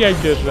چۆن پیان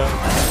گێژە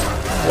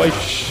وای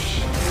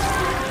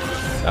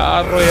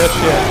ڕۆیە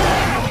شێ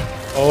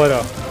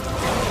ئەوەرە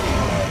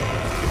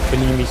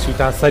بنیمی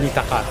سووتان سەری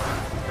تەقات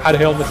هەر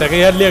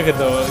هێڵمەتەکەی هەر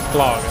لێکردەوە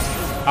کڵاوەکە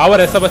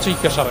ئاوەرە ئێستا بەچی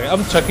کەشەڕێ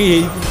ئەم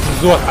چەکەی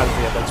زۆر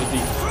حەزیە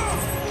بەجددی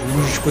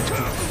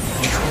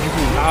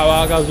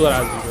ئاواگا زۆر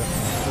عەزیزە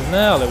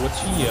ناڵێ وە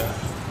چییە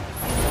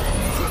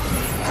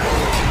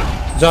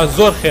جا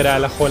زۆر خێرا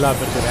لە خۆلا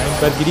بردن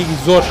بەرگریکی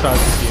زۆر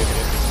شازی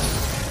پێکرێت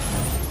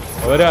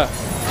وەرە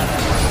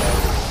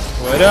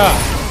وەرە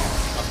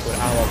ئەخۆر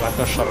ئاوا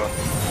باکە شەڕە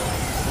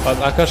بەس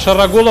ئەکە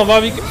شەڕە گوڵە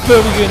ماوی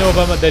بگوێنەوە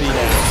بەمە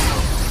دەرینە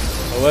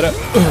وەرە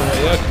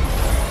یەک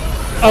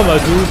ئەمە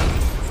دوو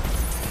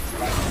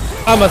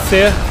ئەمە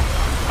سێ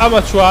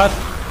ئەمە چوار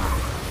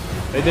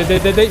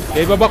دەی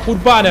دەی بە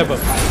قوربانە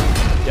بم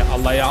یا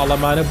ئەڵڵا یا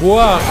ئەڵەمانە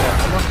بووە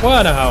ئەمە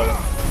خوانە هاوە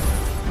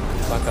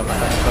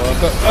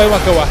ئەی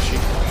مەکە واشی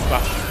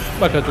باش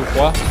مەکە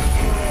دووخوا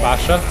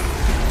باشە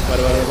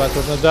وەرەوەرە با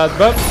تۆزنەدات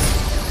بە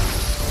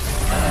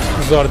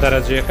زۆر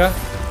دەرەجێکە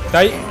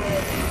دای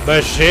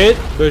بەژێت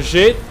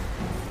بەژێت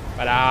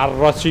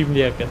بەراڕۆچیم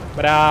لێ کرد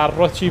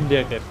بەراڕۆچیم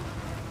لێ کرد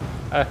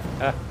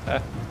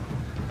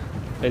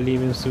ئەلی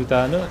من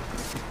سووتانە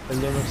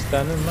ئەلی من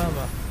سووتانە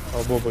مامە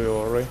ئەو بۆ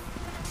بۆیەوە ڕۆی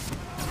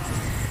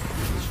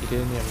چی لێ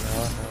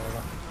نێمنەوە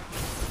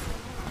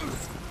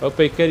ئەو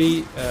پەیکەری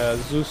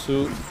زووس و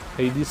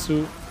هەیدیس و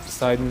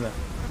سایدنە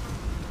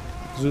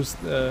زووس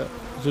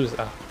زووس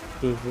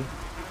بوو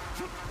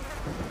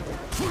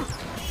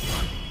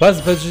بەس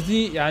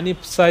بەجددی یعنی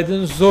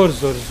سایدن زۆر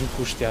زۆر زوو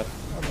کوشتیان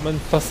من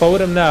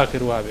تەسەورم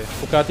ناکرد وابێ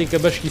و کاتی کە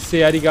بەشکی سێ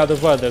یاری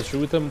گادەڤار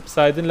دەرچووتم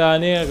سایدن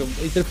لانەیە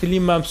ئیتر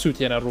فیلم مام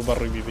سووتێنە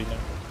ڕوبەڕووی ببینە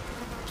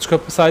چکە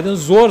سایدن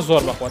زۆر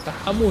زۆر بەخواتە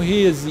هەموو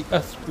هێزی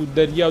ئەسپ و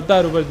دەریا و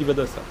دار و بەردی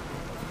بەدەستە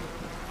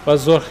بە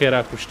زۆر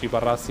خێرا کوشتی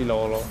بەڕاستی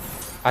لەوەڵەوە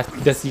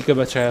دەستی کە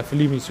بە چایە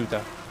فیلمی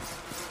سووتە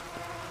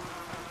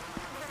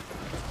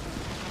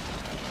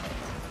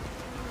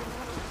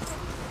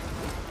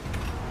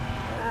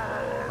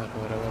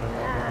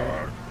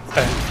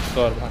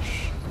زۆر باش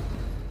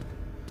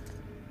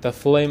The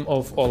Flame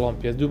of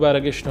Olympus دووبارە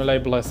گەشتنەوە لای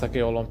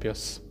بڵێسەکەی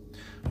ئۆلۆمپیۆس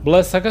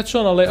بڵێسەکە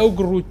چۆنەڵێ ئەو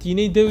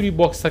گڕوتینەی دەوری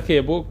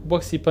بۆکسەکەیە بۆ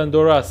بۆکسی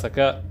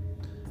پەندۆراسەکە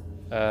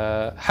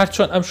هەر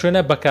چۆن ئەم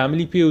شوێنە بە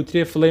کاملی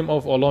پێوترێ Flame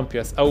of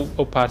Olympus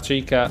ئەو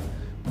پارچەی کە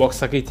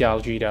بۆکسەکەی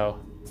تیاڵگیراوە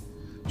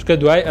چکە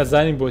دوای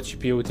ئەزانین بۆچی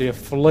پێوترێ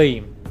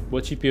فڵیم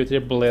بۆچی پێوترێ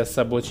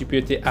بڵێسە بۆچی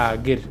پێوتێ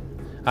ئاگر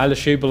ئا لە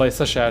شێوی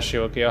بڵێسە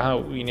شاشێوەکەی ها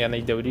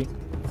وینیانەی دەوری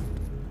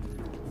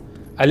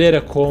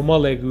ئەلێرە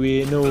کۆمەڵێک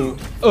وێنە و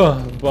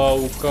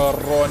باوکە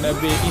ڕۆنە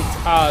بێ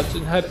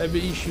ئیتحاجن هەر ئەبێ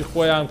ئیشی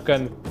خۆیان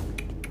بکەن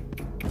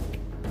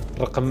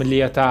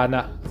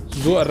ڕقملیەتانە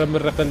زۆر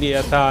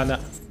ڕقملیەتانە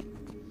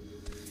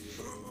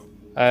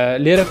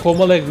لێرە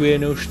کۆمەڵێک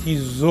وێنە و شتی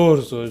زۆر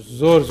زۆر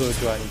زۆر زۆر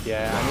جوانی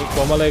دیایە ینی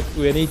کۆمەڵێک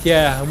وێنەی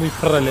تایە هەمووی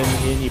پڕە لە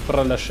نهێنی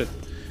پڕە لە شت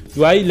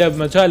دوایی لە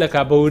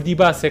مەجالەکە بەوردی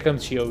باسێکم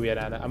چیە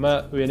وێرانە ئەمە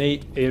وێنەی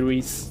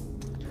ئێریس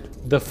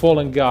The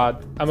Fallen God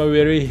ئەمە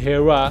وێرەی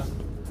هێوا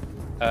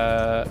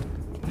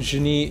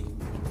ژنی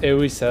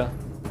ئێریسە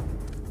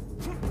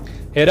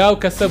هێرا و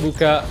کەسە بوو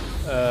کە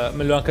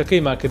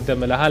ملوانکەکەی ما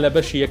کردەمە لەها لە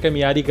بەشی یەکەم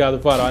یاری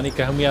گادڤارانی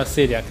کە هەمویان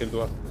سێریان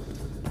کردووە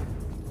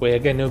بۆ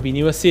یەگە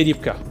نەوبینیوە سێری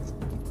بکە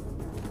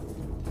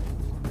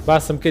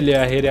باسم کرد لە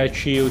هێرا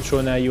چیە و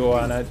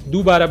چۆناییەوانە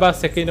دووبارە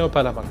باسەکەینەوە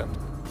پەلەمەکەم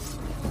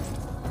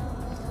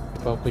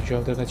باوکەی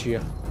جوابدەکە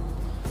چییە؟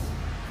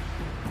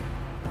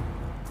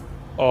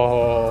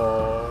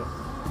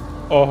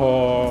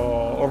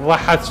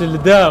 ڕەحەت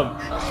الدەم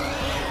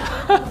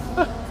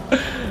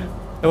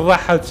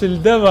ڕەحەت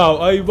الدەما و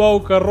ئەی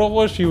باوکە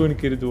ڕۆخۆشی ون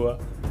کردووە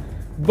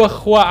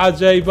بەخوا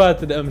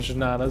عەجایباتن ئەم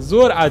ژنانە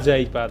زۆر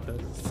عەجایباتن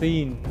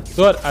سین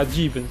زۆر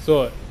عەجیبن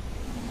زۆر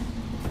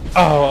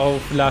ئەو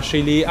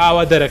فلاشەی لێ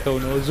ئاوا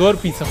دەرەکەونەوە زۆر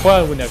پیچە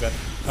خوای بوونەکەن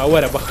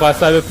ئەوەرە بەخوا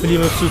ساوێ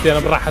فلیمە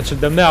بچوتێنم ڕەحەت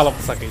الدەم ناڵە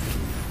قسەکەی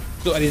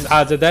زۆریز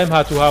ئاجە دایم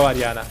هاتوو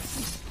هاواریانە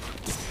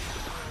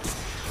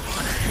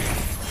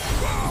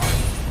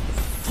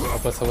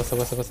بەسە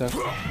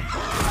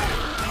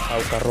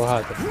ئەو کەڕۆ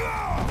هاتە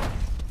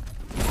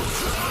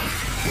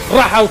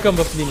ڕاحاوکەم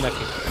بە فلیم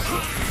نەکەی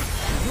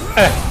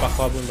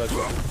بەخوا بوون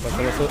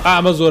بەسە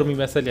ئامە زۆرمی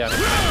مەسەلیان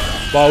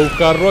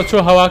باوکەڕۆ چۆ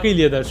هەواکەی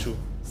لێ دەچوو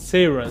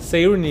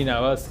سەیرنی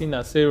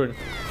ناواسینا سەیرن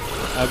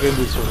ئاگەی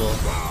دووچوو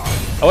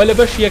ئەوە لە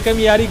بەش یەکەم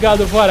یاری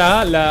گادوفوارە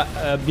لە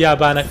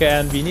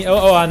بیابانەکەیان بینی ئەو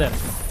ئەوانە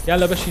یان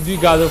لە بەشی دوی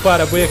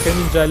گادوفوارە بۆ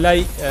یەکەمین جا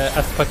لای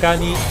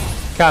ئەسپەکانی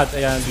کات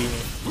ئەیان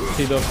بینی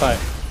تیدۆفای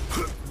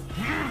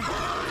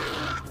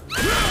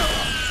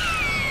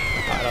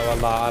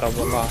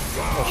عرەوەڵا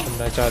خۆشم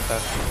نەجاتە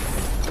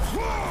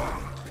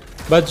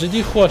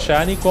بەجددی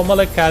خۆشانی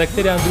کۆمەڵێک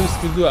کارکتەریان دروست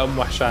کردووە ئەم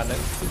وەحشانە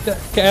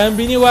کە ئەیان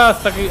بینی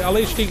واستەقی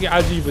ئەڵەی شتێکی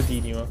عەجیب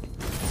بدینیوە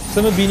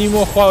سمە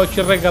بینیمەوە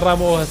خواوەکی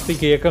ڕێگەڕامەوە هەستی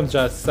کە یەکەم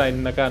جا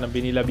ساینەکانم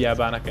بینی لە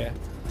بیابانەکەیە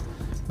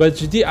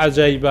بەجددی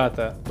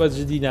عەجایباتە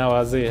بەجددی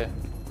ناوازەیە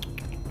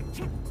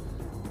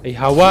ئەی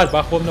هاوار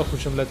با خۆم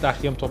نەخوشم لە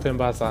تاقیم تۆپێن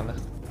بازانە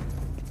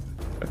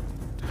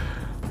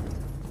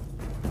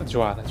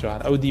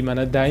جوانە ئەو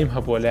دیمەنە دایم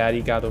هەبووە لە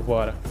یاری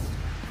گادۆڤوارە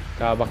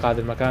کا بە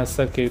قادرمەکان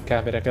سەرکەی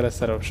کامێرەکە لە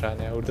سەرەوە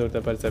بشانێ ئەو دەوردە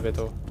بەرزە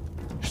بێتەوە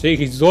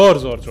شتێکی زۆر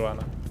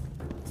جوانە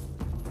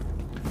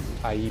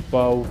ئەی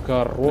باوکە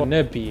ڕۆ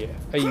نەبیێ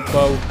ئەی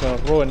باوکە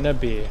ڕۆ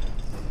نەبێ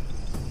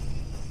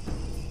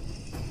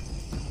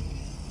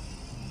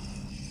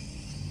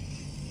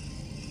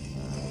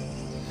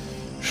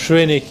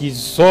شوێنێکی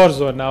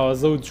زۆر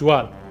ناوازە و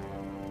جوان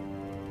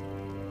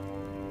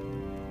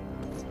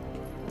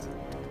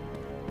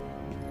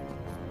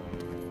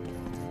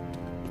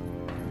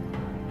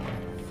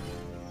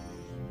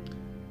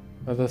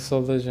The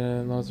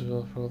soldier not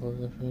will follow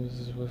the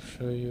princess will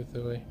show you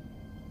the way.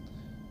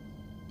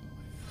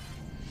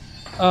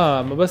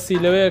 مەبەستی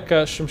لەوەیە کە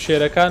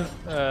شمشێرەکان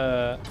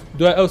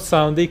دوای ئەو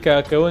ساوندەی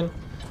کاکەون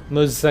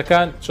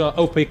مۆزیسەکان چۆن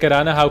ئەو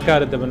پەیکەرانە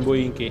هاوکارت دەبن بۆ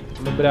ئینکەی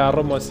من برا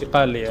ڕۆ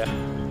مۆسیقال لێیە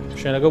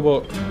شوێنەکە بۆ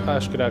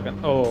ئاشکراکەن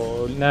ئەو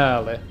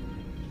ناڵێ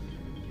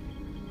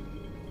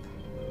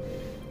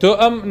تۆ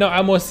ئەم نەوع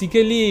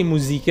مۆسیقە لێ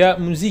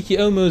موزیکی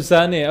ئەو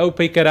مۆزانەیە ئەو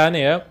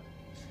پەیکەرانەیە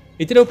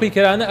ئیتر ئەو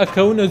پەیکەرانە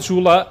ئەکەونە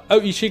جوڵە ئەو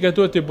ئیشەی کە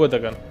تۆ تێ بۆ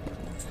دەگەن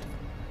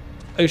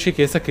ئەو شێک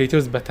ئێستا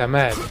کەیتۆز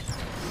بەتەمایە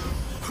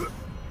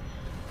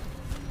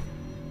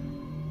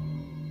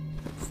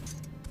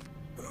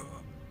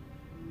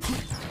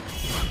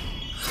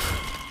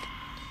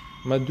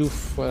مە دوو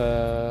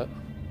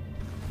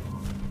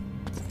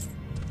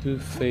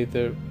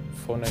فەیدەر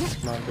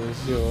فۆنەکسمان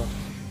دۆزیەوە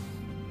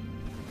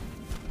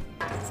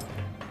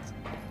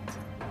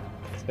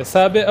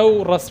ئێستا بێ ئەو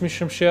ڕسمی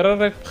شمشێرە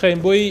ڕێک بخەین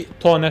بۆی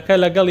تۆنەکە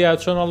لەگەڵ یا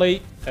چۆنەڵی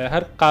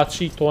هەر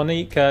قاچی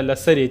تۆنەی کە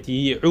لەسەرێتی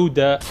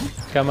عودە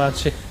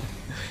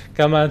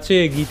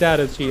کەمانچەیە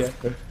گیتارە چییە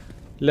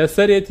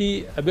لەسەرێتی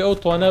ئەبێ ئەو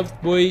تۆنە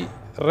بۆی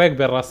ڕێک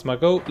بێ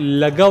ڕسمەکە و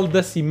لەگەڵ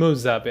دەستی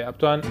مەوزا بێ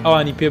ئەبتوان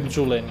ئەوانی پێ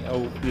بجوڵێنی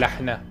ئەو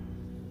لەحنە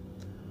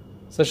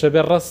سەشە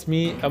بێ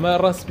ڕسمی ئەمە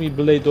ڕسمی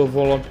بڵێ دۆ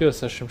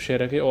ڤۆڵۆمپیۆسە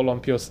شمشێرەکەی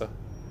ئۆلۆمپیۆسە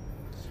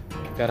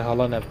گەر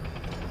هەڵە نەب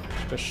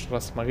پێش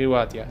ڕسمەکەی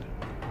واتیان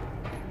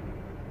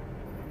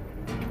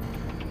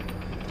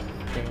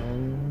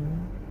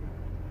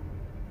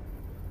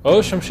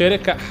ئەو شمشێرە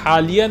کە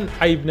حالیەن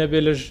عیب نەبێ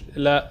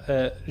لە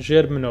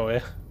ژێر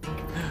منەوەیە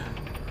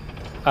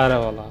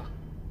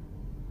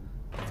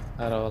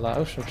ئارەوەڵا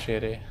ئەو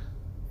شمشێرێ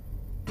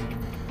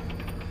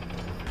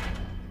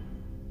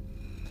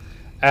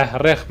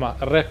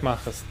ڕێکمان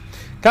خست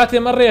کاتێ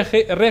ئەمە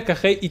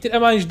ڕێکەخەی ئیتر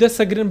ئەمانیش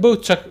دەسەگرن بەو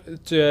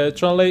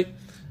چۆنڵی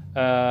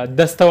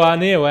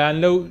دەستەوانەیە ویان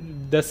لەو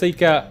دەسەی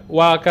کە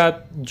واکات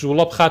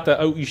جوڵە بخاتە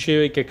ئەو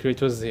ئیشێوەی کە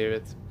کرێتۆ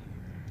زێوێت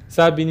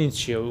سابینین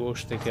چییە و ئەو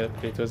شتێکە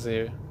کرێتۆ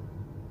زێوێ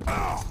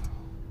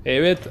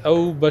ئەوێت ئەو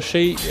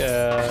بەشەی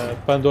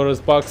پەندۆرس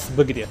باکس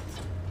بگرێت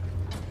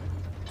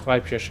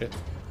ڕای پێشێت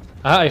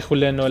ئەی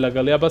خولێنەوە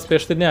لەگەڵ یا بەس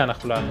پێشتر نیانە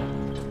خولانە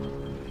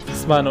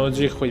قسمانەوە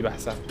جێی خۆی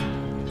بەحسان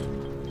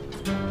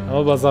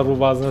ئەمە بە زەڕ و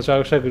بازنە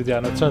چاوشە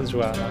گردیانە چەند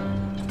جوانە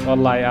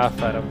وەڵڵای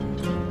ئافەرم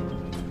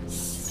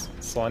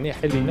سوانی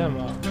حلی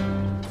نەما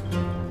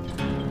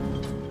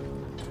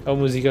ئەو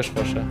موزیکەش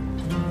خۆشە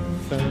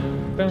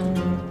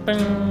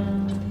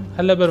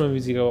هەل لە بەرمە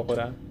موزیکەوە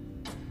قوران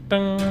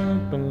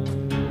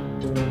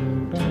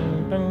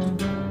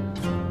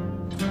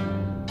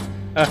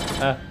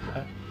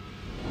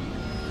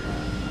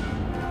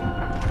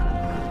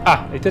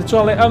ئیتر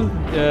چۆڵێ ئەم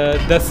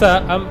دەسە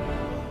ئەم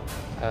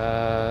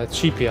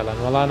چی پێڵەن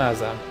وەڵا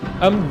نازانم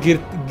ئەم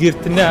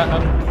گرتنە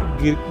ئەم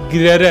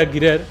گرەرە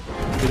گرەر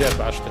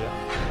باشترە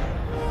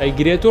ئەی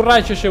گرێت و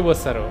ڕایکێشێ بۆ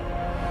سەرەوە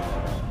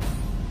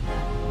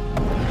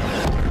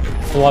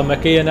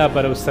وڵامەکەیە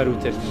نابەرە و سەر و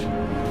ترج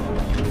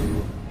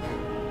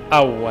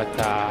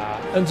ئەوەتا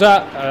ئەجا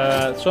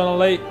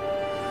چۆنەڵی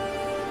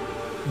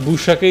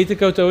بوشەکەی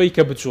تکەوتەوەی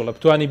کە بچوڵە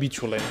بتوانی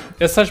بیچوڵێن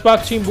ئێستاش با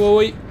بچین بۆ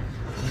ئەوەی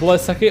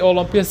بڵێسەکەی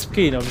ئۆلۆمپیۆس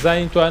بکەینەوە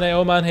بزانین توانای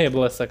ئەومان هەیە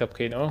بڵێسەکە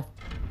بکەینەوە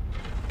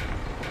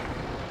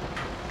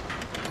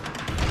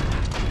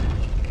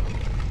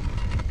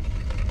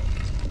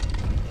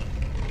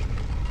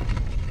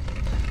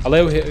ئەڵێ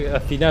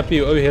ئەفینا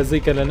پێی ئەو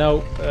هێزەی کە لە ناو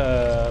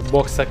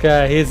بۆکسەکە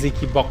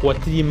هێزێکی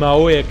بەقوەتری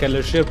ماوەیە کە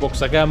لە شێر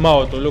بۆکسەکە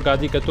ماوەتەوە لۆ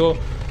کاتی کە تۆ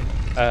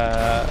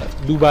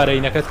دووبارە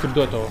عینەکەت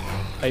کردوتەوە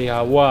ئەی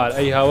هاوار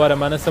ئەی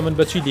هاوارەمانەسە من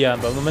بەچی دییان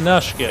بە من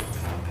ناشکێت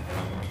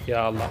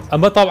یا الله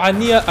ئەمە تەواان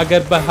نییە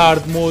ئەگەر بە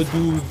هارد مۆد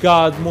و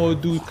گاد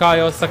مۆد و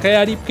کایۆسەکە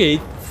یاری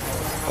بکەیت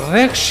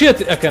ڕێک شێت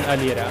ئەکەن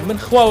ئەلێرە من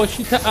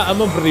خواوەشی تا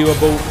ئەمە بڕیوە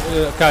بەو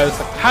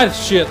کایۆسە هەر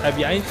شێت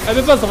ئەبیین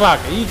ئەبێ بەس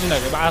ڕاکە هیچ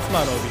نەگە بە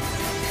ئاسمانەوە بی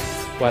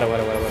وەرە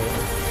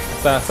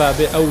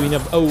ساسابێ ئەو وینە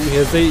ئەو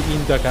هێزەی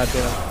ئین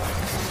دەکاتێنە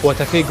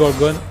وەتەکەی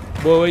گۆرگۆن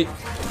بۆەوەی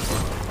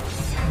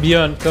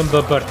بیان کەم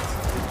بە بەرد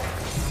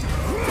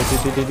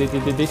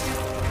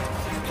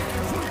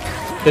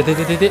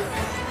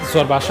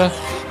زۆر باشە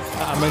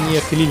ئەمە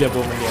نییە کلی لە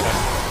بۆ من لێرە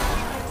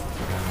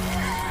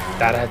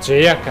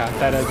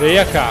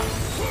دەرەجەیەکە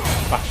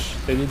باش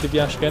دەدی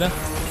دەبیانشکەنە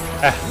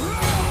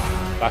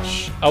باش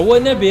ئەوە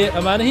نەبێ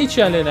ئەمانە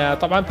هیچیان لێ نایە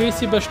تەعاان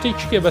پێویستی بە شتێک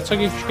شکێ بە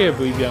چەکێک شکێ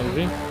بووی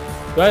بیانژین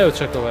دوایەوە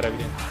چەکە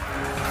وەرەگرین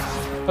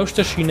ئەو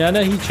شتە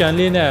شینانە هیچیان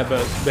لێ نایە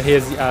بە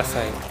هێزی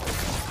ئاسایی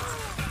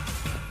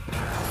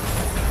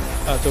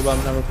تۆ با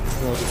منەمە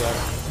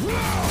دووبارە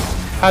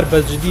هەر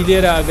بەجددی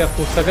لێرە ئەگەر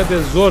قورسەکە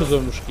بێت زۆر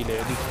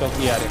مشکیلەیە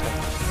دیکتۆڵی یارەکە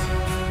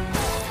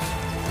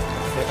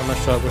ئەمە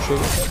شابشێ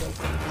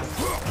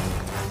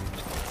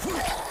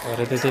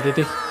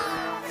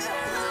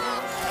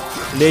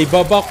لێی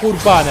بابا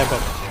قوربانە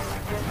بن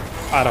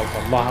ئارە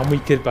والله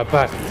هەمووی کرد بە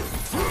بار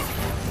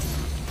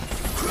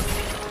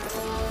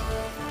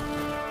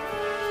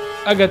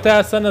ئەگە تا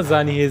ئەسە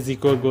نەزانی هێزی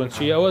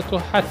کۆرگۆنچی ئەوە تۆ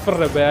حەت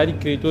فڕە بە یاری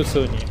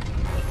کریتۆسۆ نییە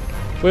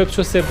بۆیە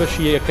بچۆ سێ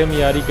بەشی یەکەم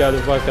یاری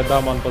گادوڤار کە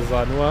دامان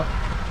بەزانووە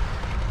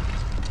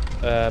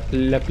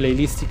لە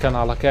پلەیلیستی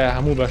کەناڵەکە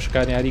هەموو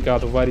بەشکان یاری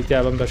گادوڤاری تا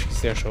بەم بەشی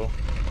سێشەوە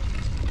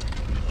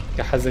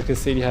کە حەزەکە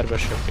سێری هەر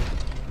بەشە بکەیت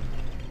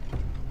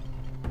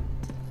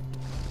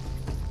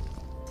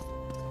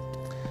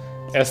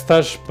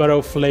ئێستاش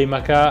بەرەو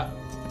فلەیمەکە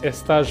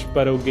ئێستاش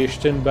بەرەو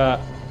گەیشتن بە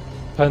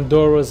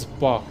پەندۆرس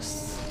بۆکس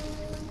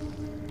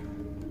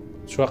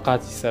چوە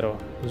قاتی سەرەوە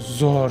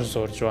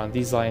زۆر جوان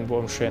دیزاین بۆ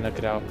ئەم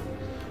شوێنەکراوە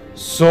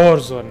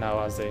زۆر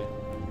ناوازەیە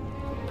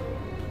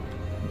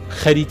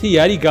خەریتی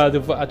یاری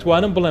گادوڤار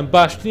ئەتوانم بڵێم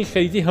باشترین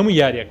خەریتی هەموو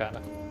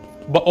یاریەکانە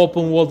بە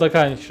ئۆپن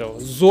وۆڵدەکانیشەوە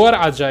زۆر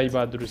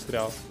عەجایبا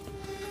دروستراوە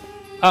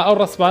ئەو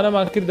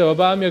ڕسمانەمان کردەوە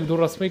با ئەم یەک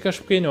دوو ڕسمەی کەش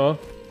بکەینەوە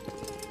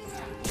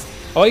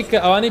ئەوەی کە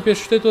ئەوانەی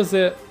پێشتێ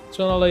تۆزێ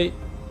چۆنەڵی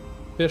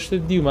پێشتر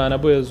دیومانە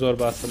بۆیە زۆر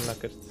باسم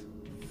نەکرد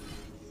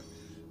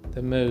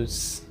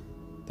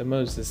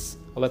دەمەوزس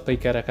ئەڵێ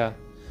پەیکەرەکان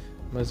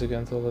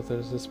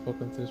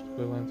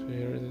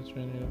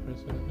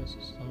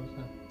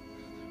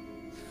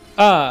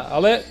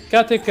ئەڵێ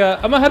کاتێک کە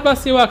ئەمە هەر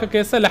باسی واکە کە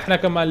ئێستا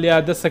لەحنەکەمان لیا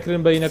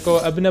دەسەکردن بەینەکەەوە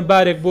ئەبنە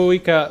بارێک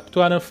بۆەوەی کە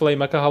بتوانن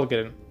فڵەیمەکە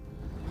هەڵگرن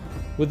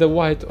with the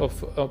white of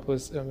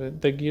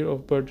the gear of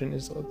burden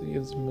is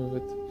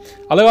moved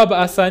ئەڵێ وا بە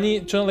ئاسانی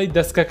چۆنڵی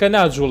دەستکەکە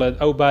ناجوڵێت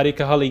ئەو باری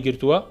کە هەڵی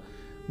گرتووە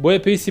بۆیە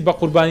پێویستی بە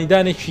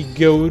قوربانیدانێکی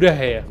گەورە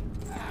هەیە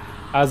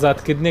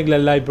ئازادکردنێک لە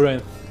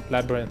لایبرنت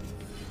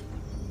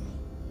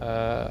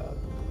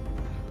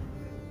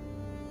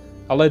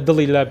ئەڵێ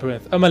دڵی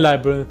لایبرنت ئەمە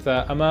لایبرنتە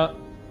ئەمە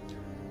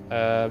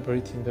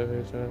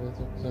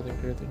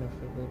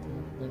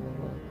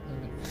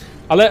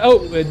ئەڵێ ئەو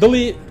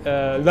دڵی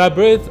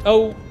لابرێت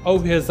ئەو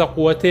هێزە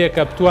قووەتەیە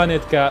کە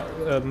بتوانێت کە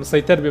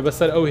مسەیتەر بێ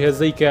بەسەر ئەو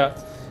هێزەی کە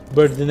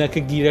بردنەکە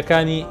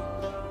گیرەکانی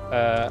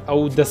ئەو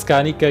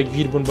دەستکانی کە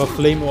گیر بوون بە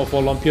فلیم ئۆف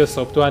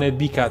ئۆلۆمپیۆسە بتوانێت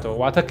بیکاتەوە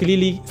واتە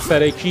کلیلی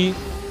سەرەکی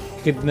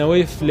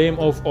کردنەوەی فلیم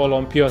ئۆف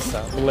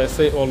ئۆلۆمپیۆسە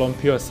بڵێسەی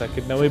ئۆلۆمپیۆسە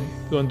کردنەوەی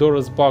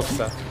دۆندۆرس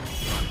بۆکسە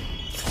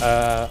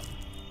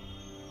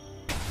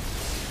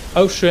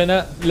ئەو شوێنە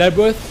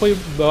لەبێت خۆی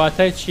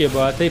بەواتای چییە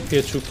بەواتای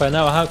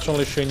پێچووپەناوە ها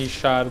چۆنڵی شوێنی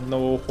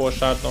شاردنەوە و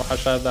خۆشاردنەوە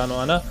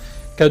حەشاردانەوەە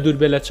کە دوور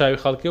بێ لە چاوی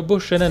خەڵکیەوە بۆ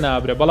شوێنە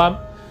نابرێ بەڵام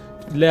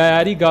لە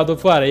یاری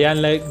گادۆفوارە یان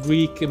لە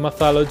گریک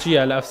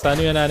مەثالۆجیە لە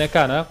ئەفسانە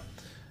یۆنانەکانە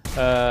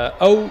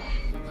ئەو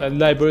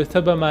لایبرێتە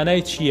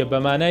بەمانای چییە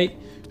بەمانای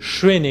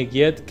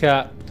شوێنێکیت کە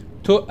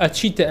تۆ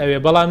ئەچیتە ئەوێ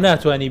بەڵام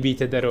ناتوانانی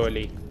بیتە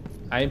دەرۆلی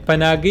ئاین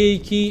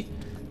پەناگەیەکی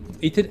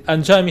ئیتر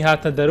ئەنجامی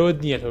هاتە دەرۆت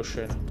نییە لەو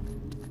شوێنە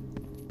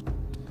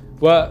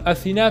و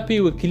ئەفینا پێی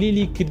و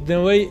کلیلی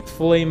کردنەوەی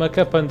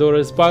فڵەیمەکە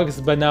پەندۆرس باکس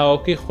بە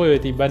ناوەکەی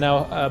خۆیەتی بە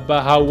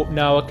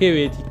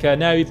ناوەکەوێتی کە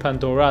ناوی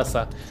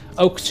پەندۆراسە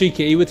ئەو کچی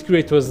کە ئیوت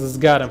کرێتۆز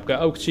ڕزگارم بکە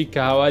ئەو کچی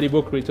کە هاواری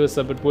بۆ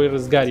کرێتۆسە برد بۆی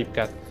ڕزگاری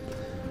بکات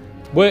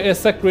بۆیە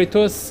ئێستا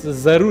کرێتۆس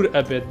زەرور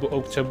ئەبێت بۆ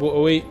ئەو کچە بۆ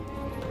ئەوەی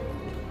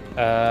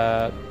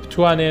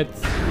بتوانێت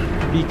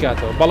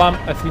بیکاتەوە بەڵام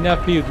ئەفینا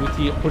پێی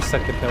دوتی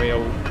قورسەکردنەوەی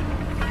ئەو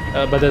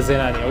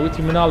بەدەزێنانی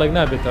ئەوتی مناڵێک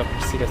نابێتە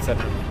قورسی لەسەر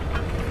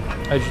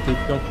ئەجدی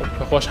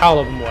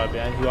خۆشحاڵە بموە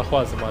بێیان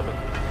هیواخوازم وابێت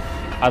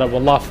عرە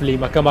وەڵڵا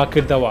فلیمەکەما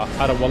کردەوە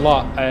عرە وەڵڵا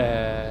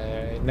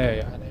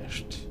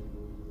نەیانێشت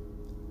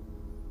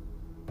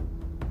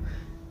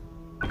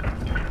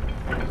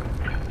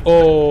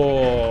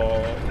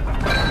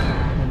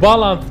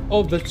balance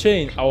of the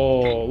chain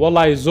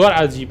وەڵای زۆر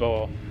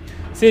عەجیبەوە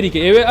سێری کە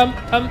ئێوێ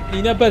ئەم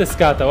ئینە بەرز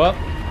کاتەوە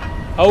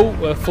ئەو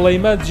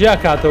فڵەیمە جیا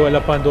کاتەوە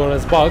لە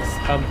پەندۆرەس باکس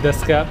ئەم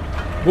دەستکە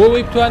بۆ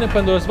ئەوەی بتوانێت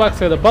پەندۆرەس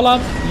باکسەکە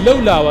بەڵام لەو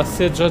لاوە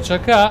سێ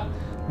جەجەکە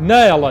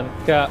نایەڵەن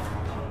کە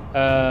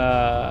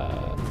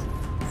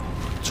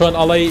چۆن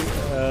ئەڵەی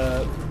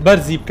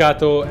بەرزی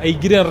بکاتەوە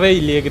ئەیگرن ڕێی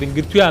لێگرن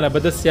گرتویانە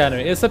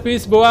بەدەستیانەوە ئێستا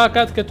پێویست بەوا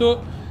کات کە تۆ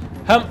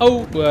هەم ئەو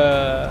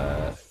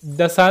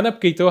دەسانە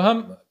بکەیتەوە هەم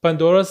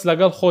پەندۆرەس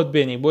لەگەڵ خۆت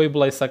بێنی بۆی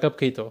بڵێسەکە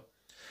بکەیتەوە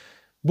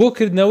بۆ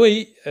کردنەوەی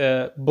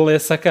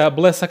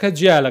بڵێسەکە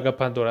جیا لەگە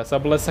پەندۆرەسە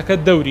بڵێسەکە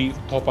دەوری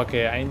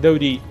تۆپەکەیە ئاین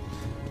دەوری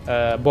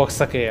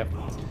بۆکسەکەیە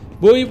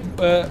بۆی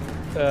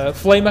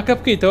فڵەیمەکە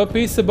بکەیتەوە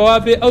پێویستە بەوا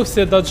بێ ئەو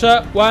سێدەجە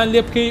وان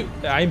لێ بکەی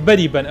ئاین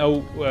بەری بن ئەو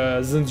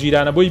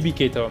زنجیرانە بۆی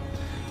بیکەیتەوە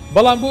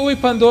بەڵام بۆ ئەوی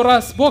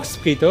پەندۆراس بۆکس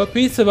بکەیتەوە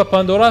پێویستە بە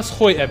پەندۆراس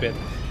خۆی ئەبێت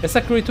ئێستا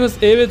کریتۆس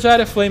ئێوێ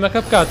جارێ فڵەیمەکە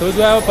بکاتەوە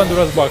دوایەوە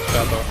پەندۆراس باکس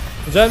بکاتەوە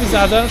جاوی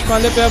زعدانشمان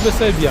لێ پێیا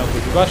بەسەر بیان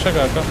بووی باشە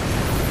کاکە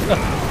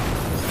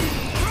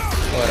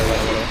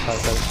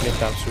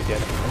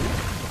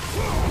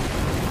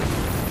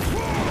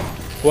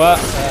و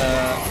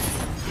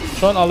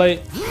چۆن ئەڵێ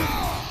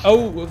ئەو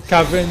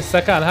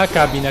کاڤێنسەکان ها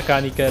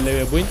کابینەکانی کە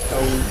لەوێ بووین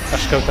ئەو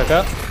ئەشکەوتەکە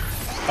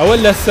ئەوە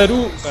لە سەر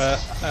و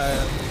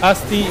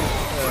ئاستی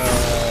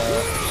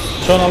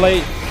چۆن ئەڵێ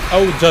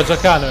ئەو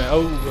جەجەکانەوە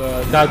ئەو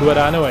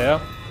دادوەرانەوەیە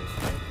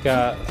کە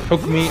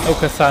حکمی ئەو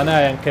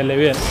کەسانایان کە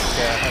لەوێن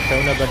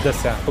ئەکەونە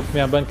بەردەستیان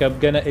حکمیان بن کە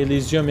بگەنە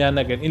ئیلیزیۆمیان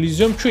نەگەن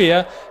ئیلیزیۆم کوێیە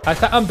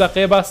هەتا ئەم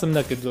دەقەیە باسم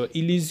نەکردووە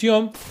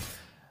ئیلیزیۆم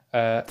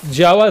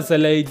جیاوازە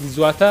لای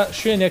دیزواتە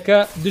شوێنێکە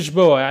دش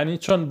بەوە ینی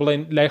چۆن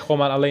بڵێن لای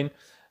خۆمان ئەڵێن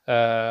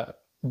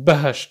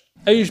بەهشت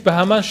ئەویش بە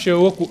هەمان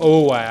شێوەکو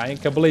ئەوە وایە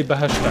کە بڵێ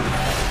بەهشتە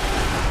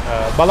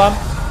بەڵام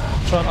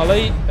چۆن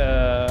ئەڵێ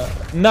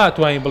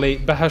ناتوانین بڵێ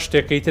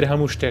بەهشتێکەی تر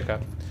هەموو شتێکە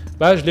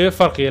باش لێوێ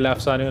فەرقیە لە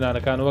ئەفسانە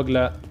یۆنانەکان وەک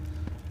لە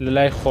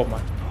لای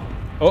خۆمان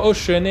ئەو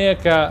شوێنەیە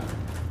کە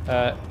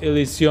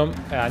ئیلیسیۆم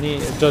ینی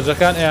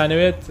جۆجەکان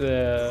ئەیانەوێت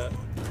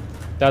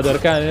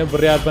دادەرەکانێ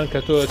بڕیار بن کە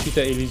تۆ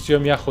چیتە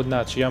ئیلیزیۆم یاخود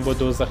ناچیان بۆ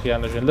دۆزەخیان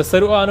نەژێن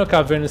لەسەر ئەوانۆ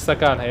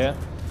کاڤێنسەکان هەیە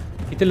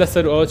ئیتر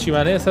لەسەر ئەوە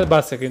چیمان هەیە سەر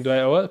باسەکەین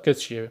دوای ئەوە کە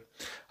چیەوێ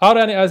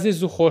هاوڕانی ئازیز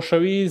و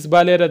خۆشەویست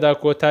با لێرەدا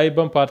کۆتایی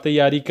بەم پارتە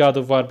یاری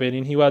گادڤوار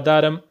بێنین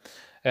هیوادارم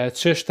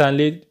چێشتان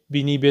لێ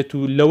بینی بێت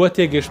و لەوە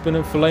تێگەشت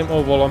بنم فڵیم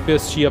ئەو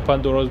ڤۆڵۆمپێس چییە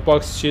پەندۆرەس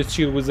باکس چیە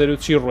چی گوزەر و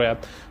چی ڕۆیان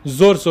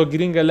زۆر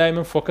گرینگە لای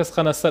من فۆکەس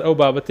خەنە سەر ئەو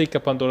بابەتەی کە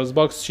پەندۆرەس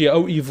باکس چیە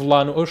ئەو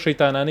ئیڤڵان و ئەو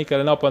شەیتانانی کە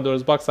لەناو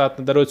پەندۆرەس باکس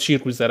هاتن دەرەوە چیر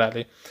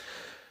گوزەرالێ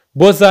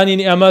بۆ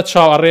زانینی ئەمە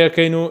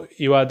چاوەڕێەکەین و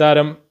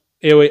هیوادارم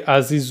ئێوەی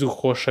ئازیز و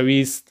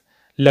خۆشەویست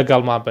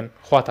لەگەڵمان بن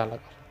خواتان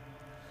لەگەڵ